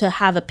 to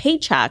have a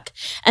paycheck.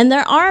 And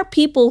there are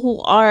people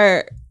who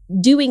are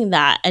doing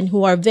that and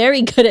who are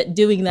very good at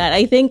doing that.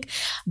 I think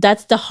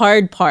that's the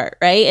hard part,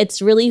 right?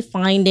 It's really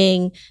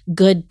finding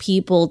good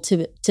people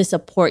to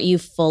support you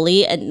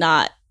fully and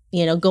not,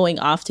 going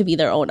off to be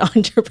their own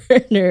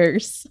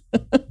entrepreneurs.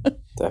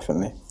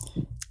 Definitely.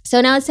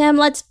 So now, Sam,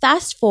 let's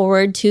fast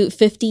forward to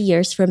 50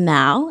 years from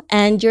now,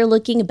 and you're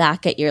looking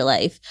back at your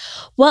life.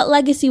 What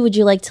legacy would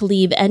you like to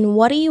leave, and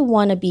what do you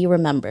want to be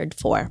remembered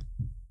for?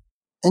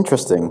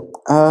 Interesting.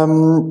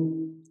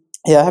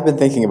 Yeah, I have been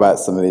thinking about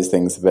some of these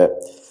things a bit.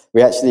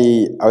 I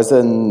was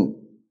in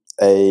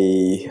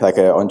a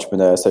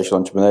social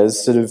entrepreneurs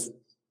sort of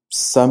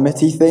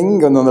summity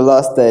thing. And on the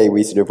last day,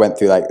 we sort of went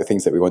through like the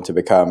things that we want to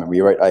become. And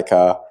we wrote like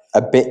a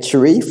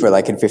obituary for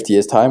like in 50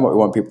 years time, what we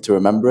want people to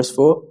remember us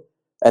for.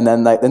 And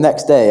then like the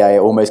next day I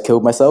almost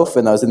killed myself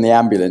and I was in the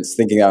ambulance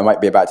thinking that I might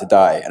be about to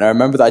die. And I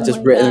remember that I'd just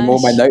written all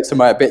my notes on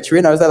my obituary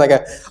and I was there like,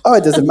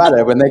 it doesn't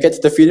matter. When they get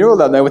to the funeral,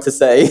 they'll know what to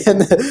say.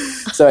 And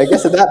so I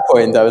guess at that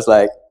point I was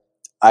like,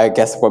 I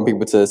guess I want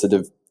people to sort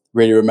of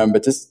really remember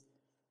just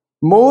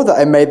more that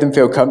I made them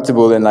feel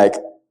comfortable and like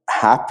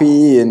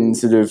happy and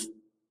sort of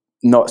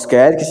not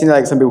scared. Because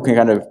like some people can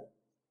kind of,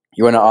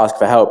 you want to ask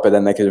for help, but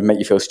then they could make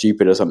you feel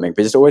stupid or something.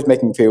 But just always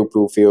making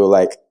people feel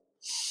like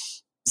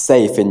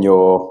safe in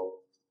your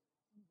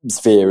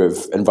sphere of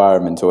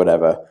environment or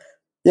whatever.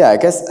 Yeah, I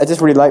guess I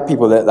just really like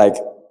people that like,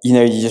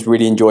 you just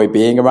really enjoy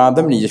being around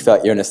them and you just feel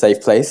like you're in a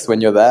safe place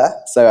when you're there.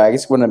 So I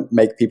just want to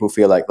make people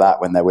feel like that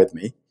when they're with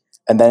me.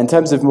 And then in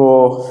terms of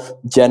more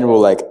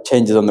general like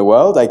changes on the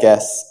world, I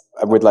guess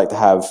I would like to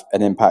have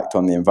an impact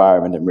on the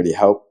environment and really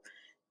help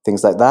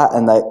things like that.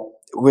 And I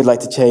would like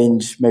to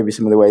change maybe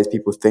some of the ways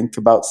people think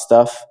about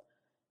stuff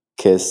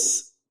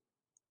because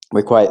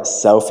we're quite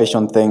selfish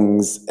on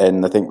things.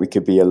 And I think we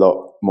could be a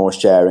lot more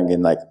sharing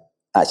and like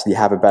actually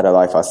have a better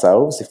life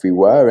ourselves if we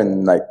were.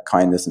 And like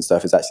kindness and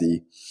stuff is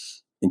actually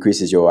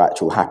increases your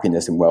actual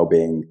happiness and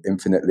well-being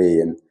infinitely.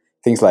 And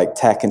things like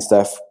tech and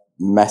stuff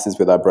messes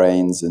with our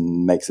brains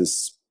and makes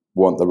us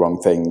want the wrong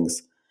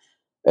things.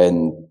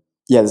 And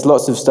yeah, there's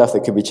lots of stuff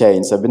that could be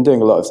changed. So I've been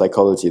doing a lot of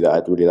psychology that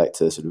I'd really like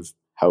to sort of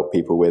help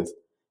people with.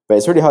 But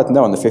it's really hard to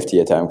know on the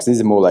 50-year term because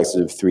these are more like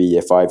sort of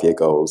 3-year, 5-year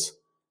goals.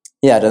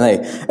 Yeah, I don't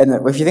know.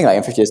 And if you think like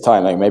in 50 years'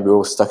 time, like maybe we're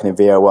all stuck in a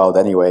VR world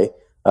anyway.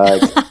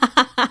 And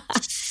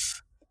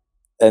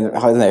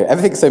I don't know,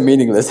 everything's so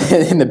meaningless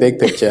in the big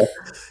picture.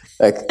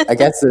 Like I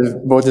guess there's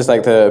more just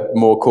like the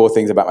more core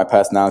things about my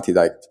personality,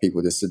 like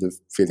people just sort of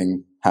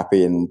feeling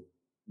happy and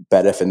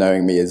better for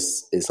knowing me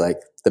is like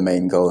the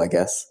main goal, I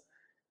guess.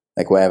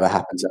 like whatever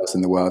happens else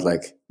in the world,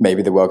 like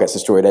maybe the world gets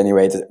destroyed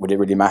anyway. Would it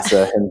really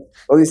matter? And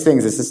all these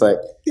things, it's just like,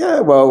 yeah,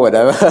 well,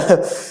 whatever.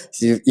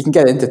 So you can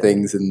get into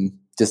things and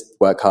just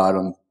work hard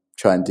on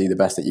try and do the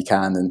best that you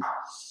can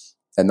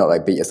and not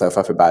like beat yourself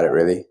up about it,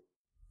 really.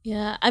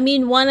 Yeah. I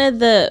mean, one of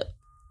the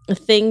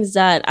things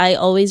that I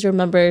always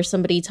remember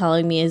somebody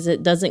telling me is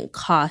it doesn't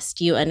cost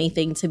you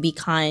anything to be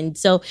kind.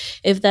 So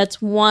if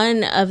that's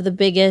one of the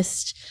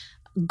biggest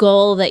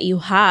goal that you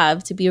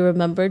have to be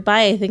remembered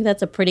by, I think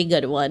that's a pretty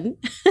good one.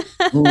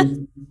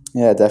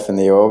 Yeah,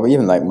 definitely. Or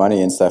even like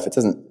money and stuff, it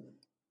doesn't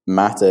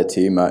matter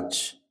too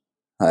much.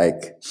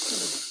 Like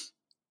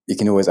you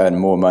can always earn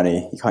more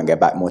money. You can't get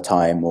back more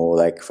time or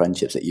like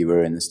friendships that you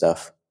ruin and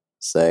stuff.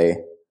 So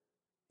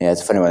yeah,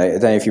 it's a funny one. I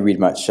don't know if you read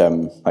much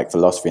like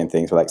philosophy and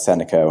things, or like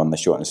Seneca on the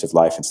shortness of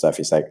life and stuff.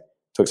 He's like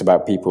talks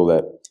about people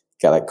that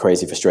get like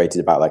crazy frustrated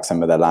about like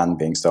some of their land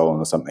being stolen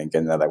or something,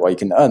 and they're like, well, you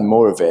can earn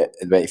more of it,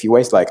 but if you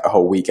waste like a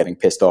whole week getting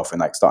pissed off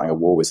and like starting a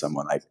war with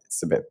someone, like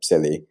it's a bit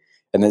silly.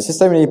 And there's just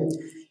so many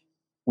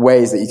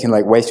ways that you can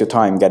like waste your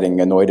time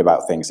getting annoyed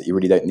about things that you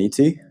really don't need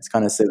to. It's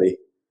kind of silly,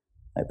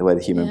 like the way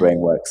the human brain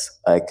works.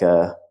 Like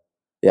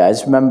yeah, I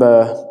just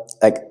remember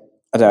like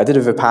I don't know, I did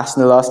a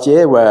Vipassana last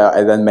year where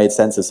I then made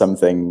sense of some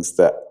things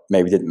that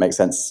maybe didn't make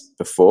sense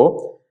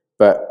before.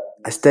 But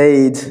I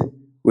stayed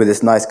with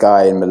this nice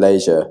guy in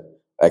Malaysia.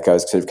 Like I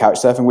was sort of couch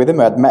surfing with him.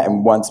 I'd met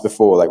him once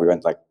before. Like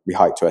we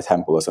hiked to a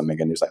temple or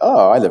something, and he was like,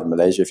 "Oh, I live in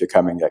Malaysia. If you're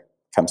coming, like,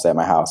 come stay at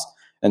my house."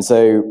 And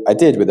so I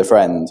did with a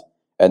friend.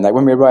 And like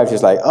when we arrived, he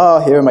was like,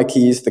 "Oh, here are my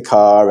keys to the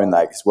car," and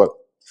like just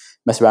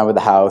mess around with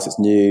the house. It's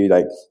new.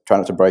 Like try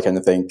not to break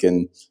anything.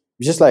 And it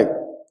was just like,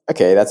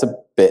 okay, that's a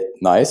bit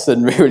nice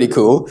and really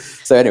cool.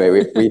 So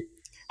anyway, we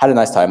had a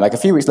nice time. Like a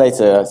few weeks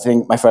later, I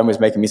think my friend was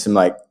making me some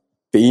like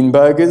bean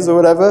burgers or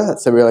whatever.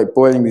 So we were like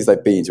boiling these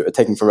like beans. It was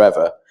taking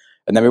forever.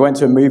 And then we went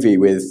to a movie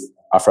with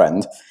our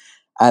friend.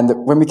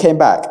 And when we came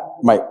back,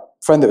 my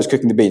friend that was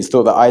cooking the beans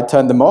thought that I'd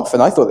turned them off.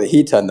 And I thought that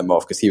he'd turned them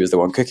off because he was the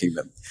one cooking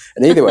them.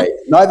 And either way,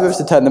 neither of us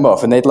had turned them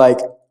off. And they'd like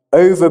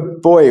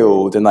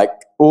overboiled and like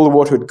all the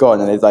water had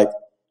gone and they'd like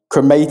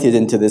cremated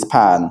into this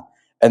pan.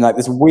 And like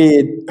this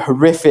weird,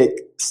 horrific,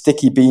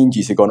 sticky bean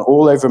juice had gone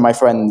all over my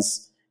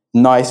friend's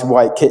nice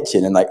white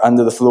kitchen and like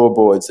under the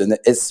floorboards. And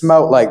it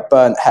smelled like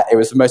burnt it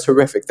was the most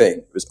horrific thing.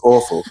 It was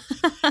awful.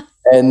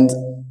 And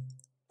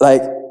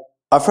like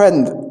our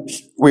friend,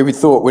 we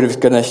thought would have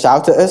going to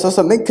shout at us or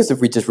something because if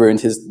we just ruined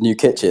his new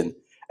kitchen.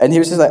 And he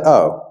was just like,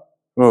 oh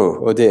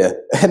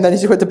dear. And then he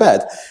just went to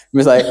bed. He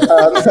was like,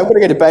 I'm going to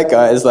go to bed,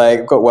 guys.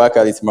 Like, I've got work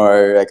early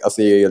tomorrow. Like, I'll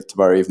see you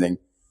tomorrow evening.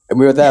 And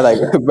we were there like,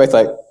 both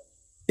like,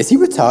 is he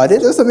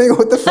retarded or something?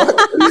 What the fuck?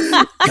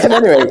 And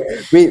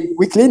anyway,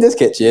 we cleaned his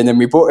kitchen and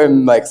we bought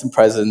him like some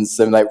presents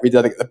and like we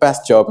did like the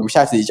best job and we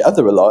shouted at each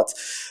other a lot.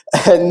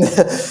 And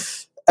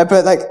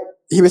but like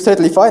he was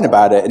totally fine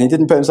about it and he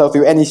didn't put himself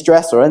through any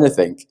stress or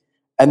anything.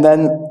 And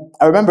then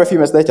I remember a few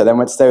months later, I then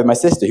went to stay with my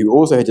sister who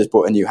also had just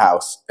bought a new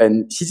house.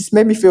 And she just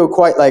made me feel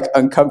quite like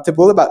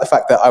uncomfortable about the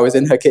fact that I was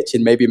in her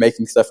kitchen, maybe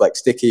making stuff like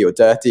sticky or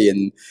dirty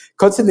and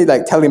constantly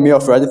like telling me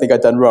off for anything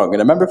I'd done wrong.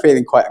 And I remember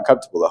feeling quite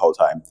uncomfortable the whole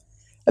time.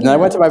 And then I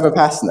went to my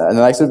Vipassana and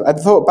I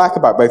thought back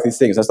about both these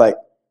things. I was like,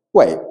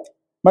 wait,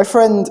 my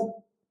friend,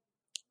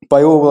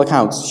 by all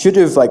accounts, should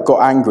have like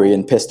got angry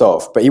and pissed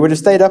off, but he would have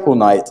stayed up all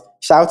night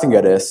shouting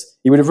at us.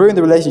 He would have ruined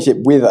the relationship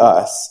with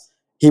us.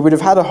 He would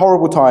have had a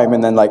horrible time.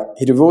 And then like,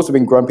 he'd have also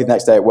been grumpy the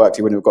next day at work. So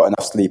he wouldn't have got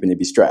enough sleep and he'd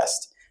be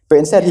stressed. But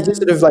instead he just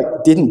sort of like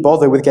didn't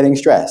bother with getting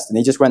stressed. And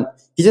he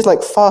just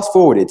like fast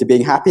forwarded to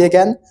being happy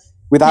again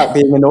without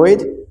being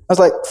annoyed. I was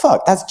like,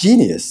 fuck, that's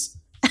genius.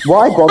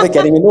 Why bother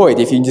getting annoyed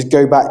if you can just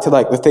go back to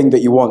like the thing that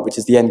you want, which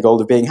is the end goal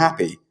of being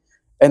happy?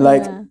 And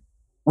like,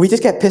 we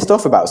just get pissed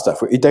off about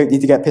stuff we don't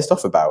need to get pissed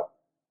off about.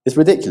 It's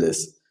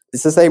ridiculous.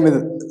 It's the same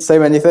with so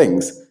many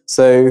things.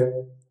 So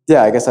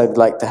yeah, I guess I'd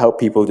like to help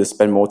people just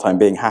spend more time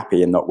being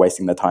happy and not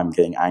wasting their time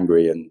getting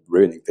angry and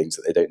ruining things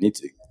that they don't need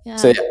to. Yeah.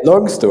 So yeah,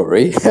 long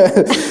story,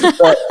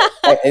 but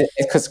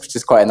it's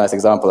just quite a nice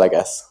example, I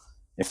guess.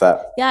 If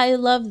that. Yeah, I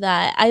love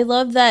that. I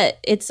love that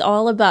it's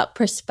all about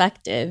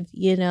perspective.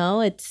 You know,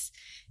 it's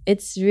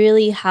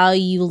really how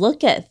you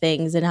look at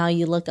things and how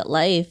you look at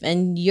life.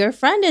 And your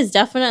friend is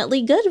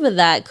definitely good with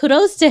that.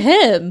 Kudos to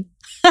him.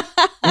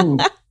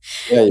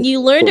 Yeah, you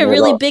learned a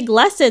really big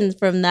lesson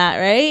from that,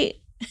 right?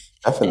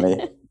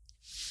 Definitely.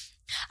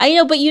 I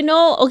know, but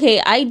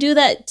okay, I do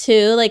that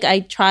too. Like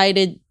I try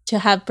to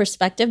have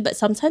perspective, but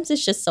sometimes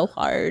it's just so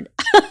hard.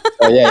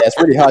 Oh yeah,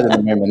 it's really hard in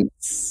the moment.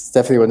 It's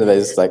definitely one of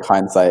those like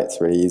hindsight. It's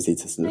really easy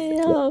to sort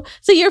of.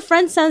 So your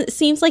friend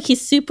seems like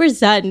he's super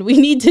zen. We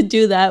need to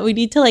do that. We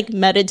need to like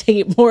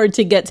meditate more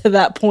to get to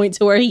that point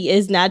to where he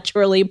is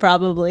naturally,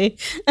 probably.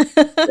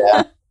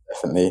 Yeah,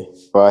 definitely.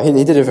 Well,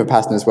 he did it for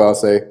Vipassana as well.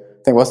 So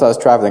I think whilst I was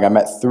traveling, I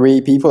met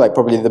 3 people, like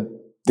probably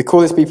the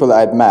coolest people that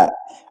I'd met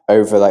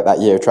over like that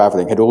year of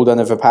traveling had all done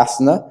a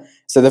Vipassana.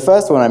 So the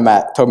first one I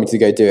met told me to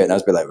go do it. And I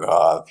was a bit like,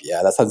 oh,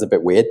 yeah, that sounds a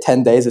bit weird.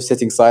 10 days of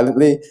sitting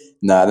silently.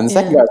 No. Then the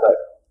second guy was like,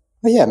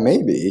 oh, yeah,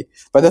 maybe.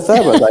 But the third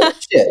one was like,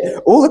 shit,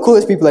 all the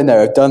coolest people I know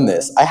have done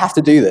this. I have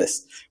to do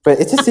this. But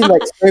it just seemed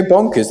like so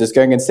bonkers just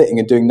going and sitting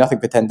and doing nothing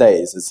for 10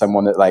 days as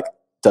someone that like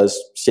does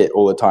shit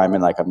all the time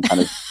and like I'm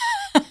kind of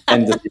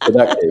endlessly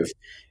productive.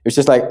 It was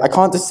just like, I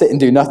can't just sit and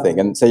do nothing.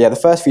 And so, yeah, the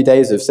first few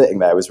days of sitting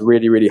there was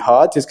really, really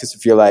hard just because I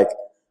feel like,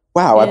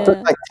 wow, I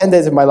put like 10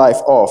 days of my life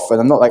off and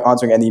I'm not like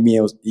answering any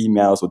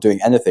emails or doing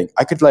anything.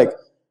 I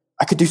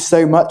could do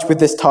so much with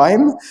this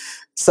time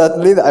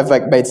suddenly that I've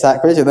like made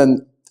sacrilege. And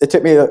then it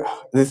took me,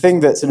 the thing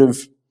that sort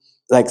of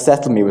like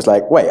settled me was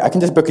like, wait, I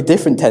can just book a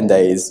different 10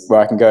 days where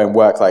I can go and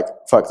work like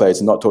fuckloads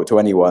and not talk to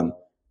anyone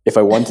if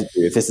I wanted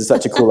to, if this is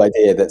such a cool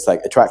idea that's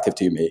like attractive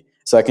to me.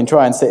 So I can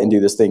try and sit and do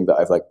this thing that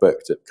I've like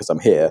booked because I'm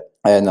here.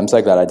 And I'm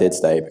so glad I did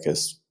stay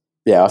because,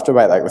 yeah, after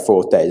about like the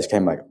fourth day, it just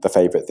became like the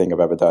favorite thing I've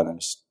ever done.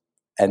 And just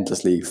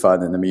endlessly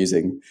fun and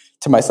amusing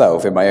to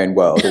myself in my own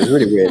world. It was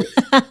really weird.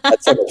 I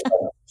had so much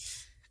fun.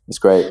 It was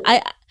great.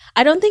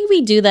 I don't think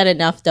we do that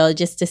enough though,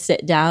 just to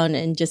sit down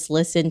and just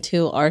listen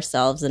to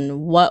ourselves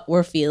and what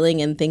we're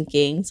feeling and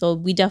thinking. So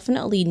we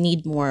definitely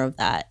need more of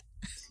that.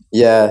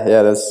 Yeah,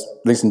 that's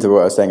listening to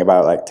what I was saying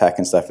about like tech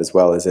and stuff as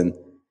well, as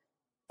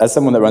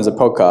someone that runs a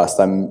podcast,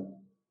 I'm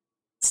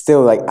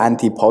still like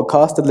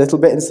anti-podcast a little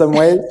bit in some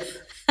ways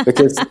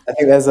because I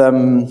think there's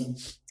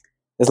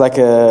like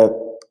a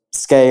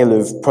scale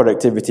of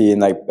productivity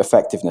and like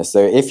effectiveness. So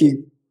if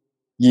you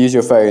use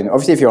your phone,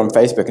 obviously if you're on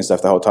Facebook and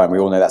stuff the whole time, we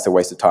all know that's a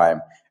waste of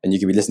time and you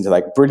can be listening to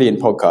like brilliant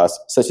podcasts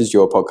such as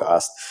your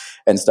podcast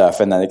and stuff.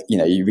 And then, you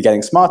know, you'll be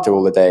getting smarter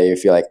all the day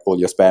if you're like all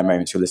your spare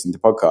moments you're listening to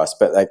podcasts.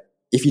 But like,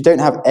 if you don't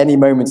have any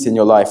moments in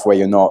your life where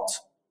you're not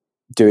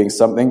doing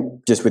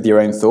something just with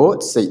your own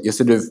thoughts, so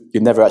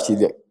you're never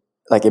actually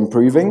like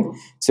improving.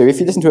 So if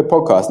you listen to a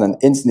podcast and then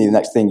instantly the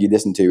next thing you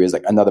listen to is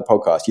like another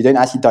podcast, you don't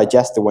actually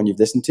digest the one you've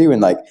listened to.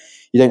 And like,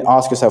 you don't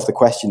ask yourself the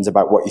questions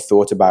about what you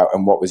thought about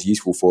and what was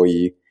useful for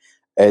you.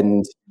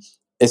 And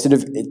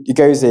it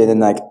goes in and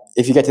like,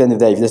 if you get to the end of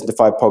the day, if you listen to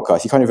 5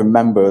 podcasts, you can't even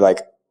remember,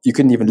 like you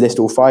couldn't even list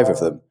all 5 of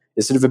them.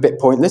 It's sort of a bit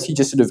pointless. You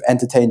just sort of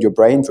entertained your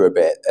brain for a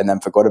bit and then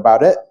forgot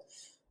about it.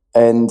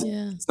 And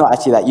it's not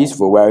actually that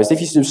useful. Whereas if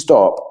you sort of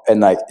stop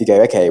and like you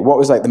go, okay, what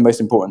was like the most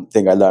important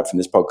thing I learned from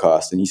this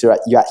podcast? And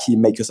you actually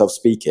make yourself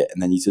speak it,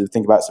 and then you sort of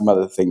think about some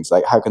other things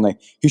like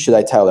who should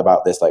I tell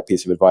about this like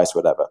piece of advice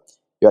or whatever.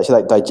 You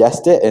actually like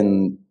digest it,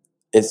 and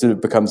it sort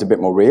of becomes a bit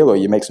more real, or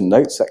you make some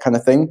notes, that kind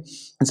of thing.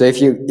 And so if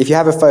you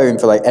have a phone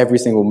for like every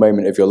single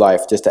moment of your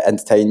life just to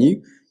entertain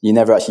you, you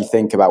never actually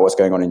think about what's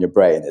going on in your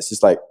brain. It's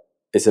just like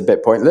it's a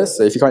bit pointless.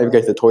 So if you can't even go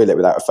to the toilet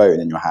without a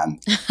phone in your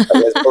hand,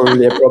 there's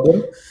probably a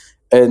problem.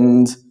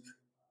 And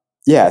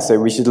yeah, so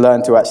we should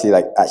learn to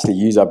actually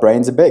use our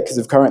brains a bit,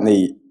 because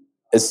currently,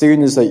 as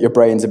soon as like your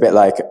brain's a bit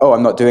like, oh,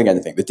 I'm not doing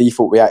anything, the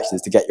default reaction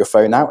is to get your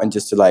phone out and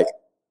just to like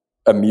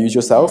amuse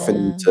yourself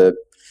and to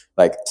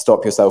like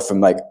stop yourself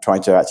from like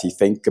trying to actually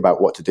think about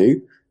what to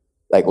do.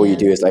 Like all you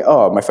do is like,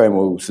 oh, my phone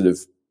will sort of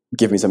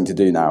give me something to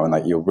do now, and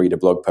like you'll read a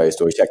blog post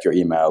or check your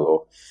email,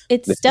 or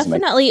it's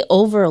definitely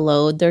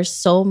overload. There's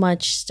so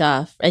much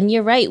stuff, and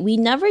you're right, we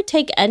never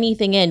take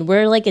anything in.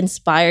 We're like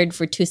inspired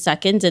for 2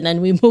 seconds and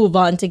then we move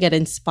on to get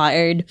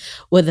inspired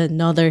with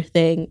another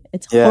thing.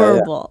 It's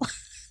horrible.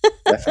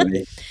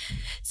 Definitely.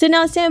 So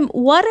now, Sam,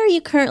 what are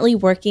you currently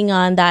working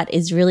on that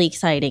is really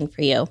exciting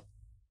for you?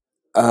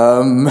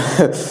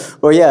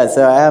 Well, yeah,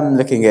 so I am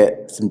looking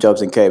at some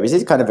jobs in code, which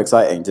is kind of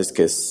exciting just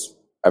because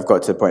I've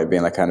got to the point of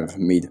being like kind of a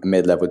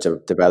mid-level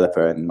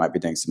developer and might be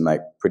doing some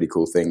like pretty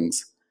cool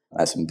things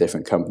at some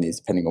different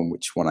companies, depending on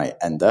which one I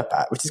end up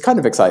at, which is kind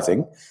of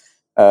exciting,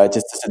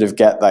 just to sort of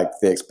get like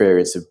the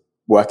experience of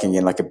working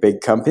in like a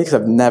big company, because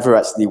I've never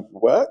actually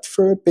worked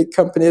for a big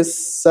company as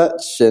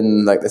such.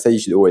 And like they say, you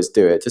should always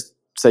do it.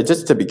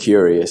 Just to be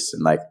curious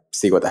and like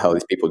see what the hell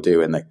these people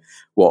do and like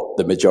what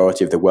the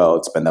majority of the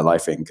world spend their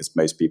life in, because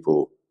most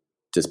people,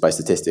 just by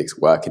statistics,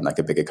 work in like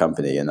a bigger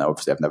company, and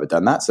obviously I've never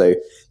done that. So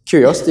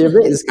curiosity of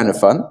it is kind of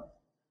fun.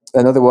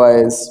 And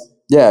otherwise,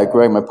 yeah,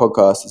 growing my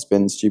podcast has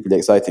been stupidly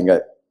exciting.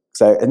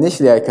 So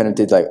initially I kind of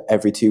did like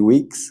every 2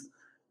 weeks,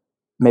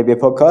 maybe a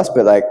podcast,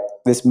 but like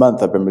this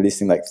month I've been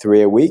releasing like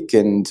 3 a week.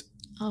 And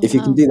if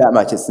you can do that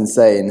much, it's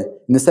insane.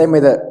 In the same way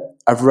that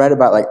I've read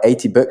about like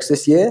 80 books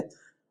this year.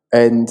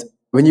 And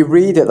when you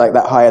read at like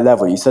that higher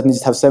level, you suddenly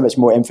just have so much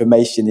more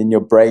information in your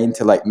brain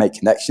to like make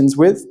connections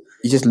with.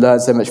 You just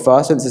learn so much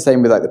faster. It's the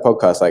same with like the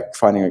podcast, like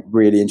finding like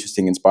really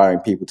interesting, inspiring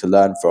people to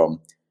learn from,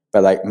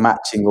 but like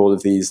matching all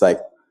of these, like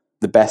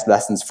the best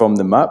lessons from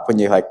them up when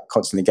you're like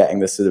constantly getting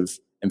this sort of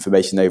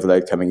information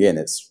overload coming in.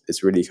 It's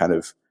really kind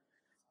of,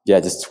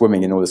 just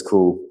swimming in all this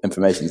cool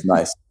information is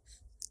nice.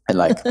 And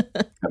like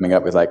coming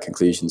up with like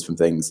conclusions from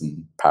things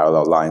and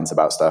parallel lines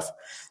about stuff.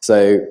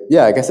 So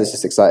yeah, I guess it's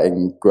just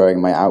exciting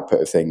growing my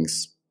output of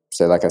things.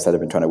 So like I said,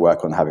 I've been trying to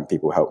work on having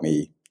people help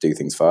me do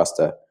things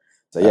faster.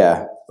 So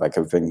yeah, like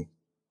I've been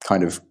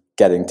kind of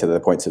getting to the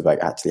points of like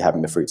actually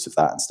having the fruits of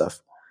that and stuff.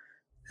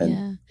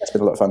 And it's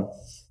been a lot of fun.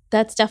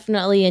 That's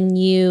definitely a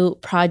new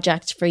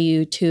project for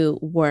you to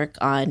work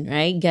on,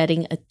 right?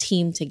 Getting a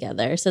team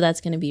together. So that's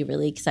going to be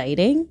really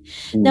exciting.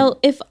 Now,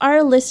 if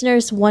our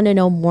listeners want to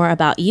know more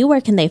about you, where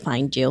can they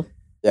find you?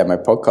 Yeah, my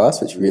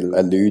podcast, which we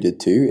alluded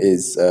to,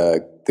 is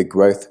the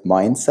Growth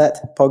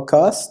Mindset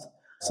podcast.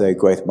 So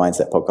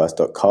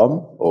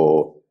growthmindsetpodcast.com,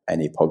 or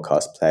any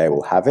podcast player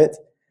will have it.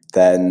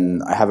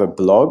 Then I have a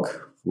blog,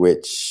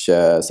 which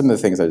some of the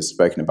things I've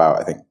spoken about,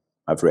 I think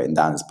I've written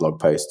down as blog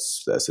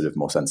posts that are sort of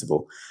more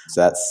sensible.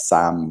 So that's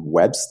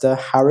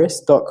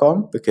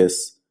samwebsterharris.com,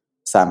 because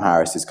Sam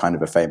Harris is kind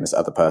of a famous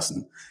other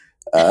person.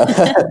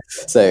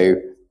 So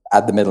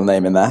add the middle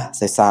name in there.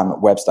 Say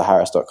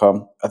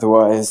samwebsterharris.com.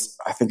 Otherwise,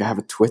 I think I have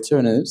a Twitter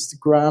and an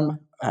Instagram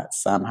at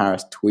Sam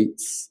Harris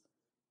Tweets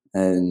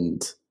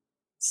and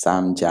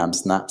Sam Jam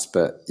Snaps.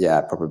 But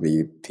yeah,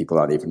 probably people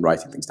aren't even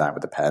writing things down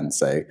with a pen.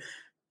 So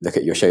look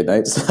at your show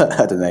notes.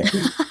 I don't know.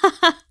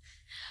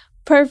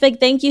 Perfect.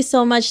 Thank you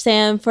so much,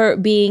 Sam, for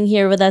being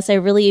here with us. I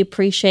really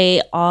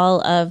appreciate all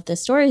of the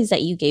stories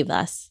that you gave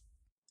us.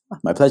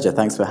 My pleasure.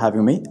 Thanks for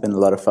having me. It's been a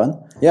lot of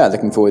fun. Yeah,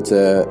 looking forward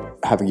to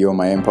having you on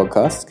my own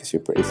podcast, because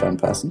you're a pretty fun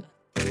person.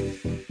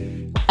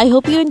 I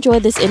hope you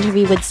enjoyed this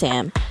interview with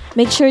Sam.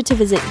 Make sure to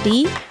visit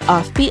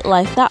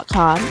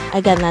theoffbeatlife.com.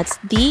 Again, that's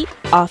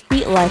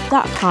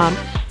theoffbeatlife.com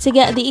to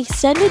get the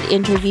extended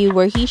interview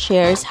where he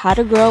shares how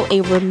to grow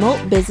a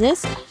remote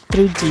business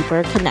through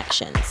deeper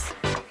connections.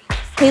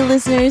 Hey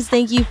listeners,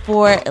 thank you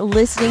for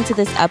listening to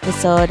this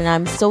episode, and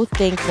I'm so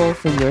thankful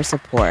for your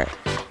support.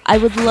 I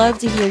would love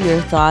to hear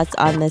your thoughts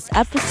on this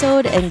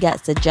episode and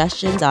get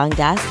suggestions on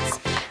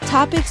guests,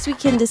 topics we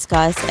can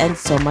discuss, and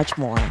so much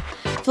more.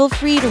 Feel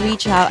free to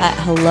reach out at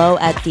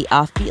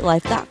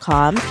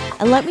hello@theoffbeatlife.com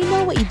and let me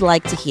know what you'd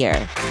like to hear.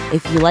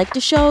 If you like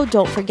the show,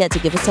 don't forget to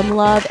give us some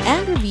love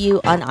and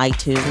review on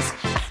iTunes.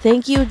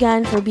 Thank you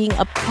again for being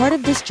a part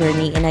of this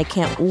journey, and I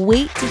can't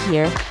wait to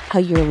hear how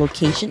your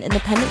location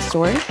independent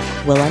story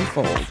will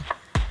unfold.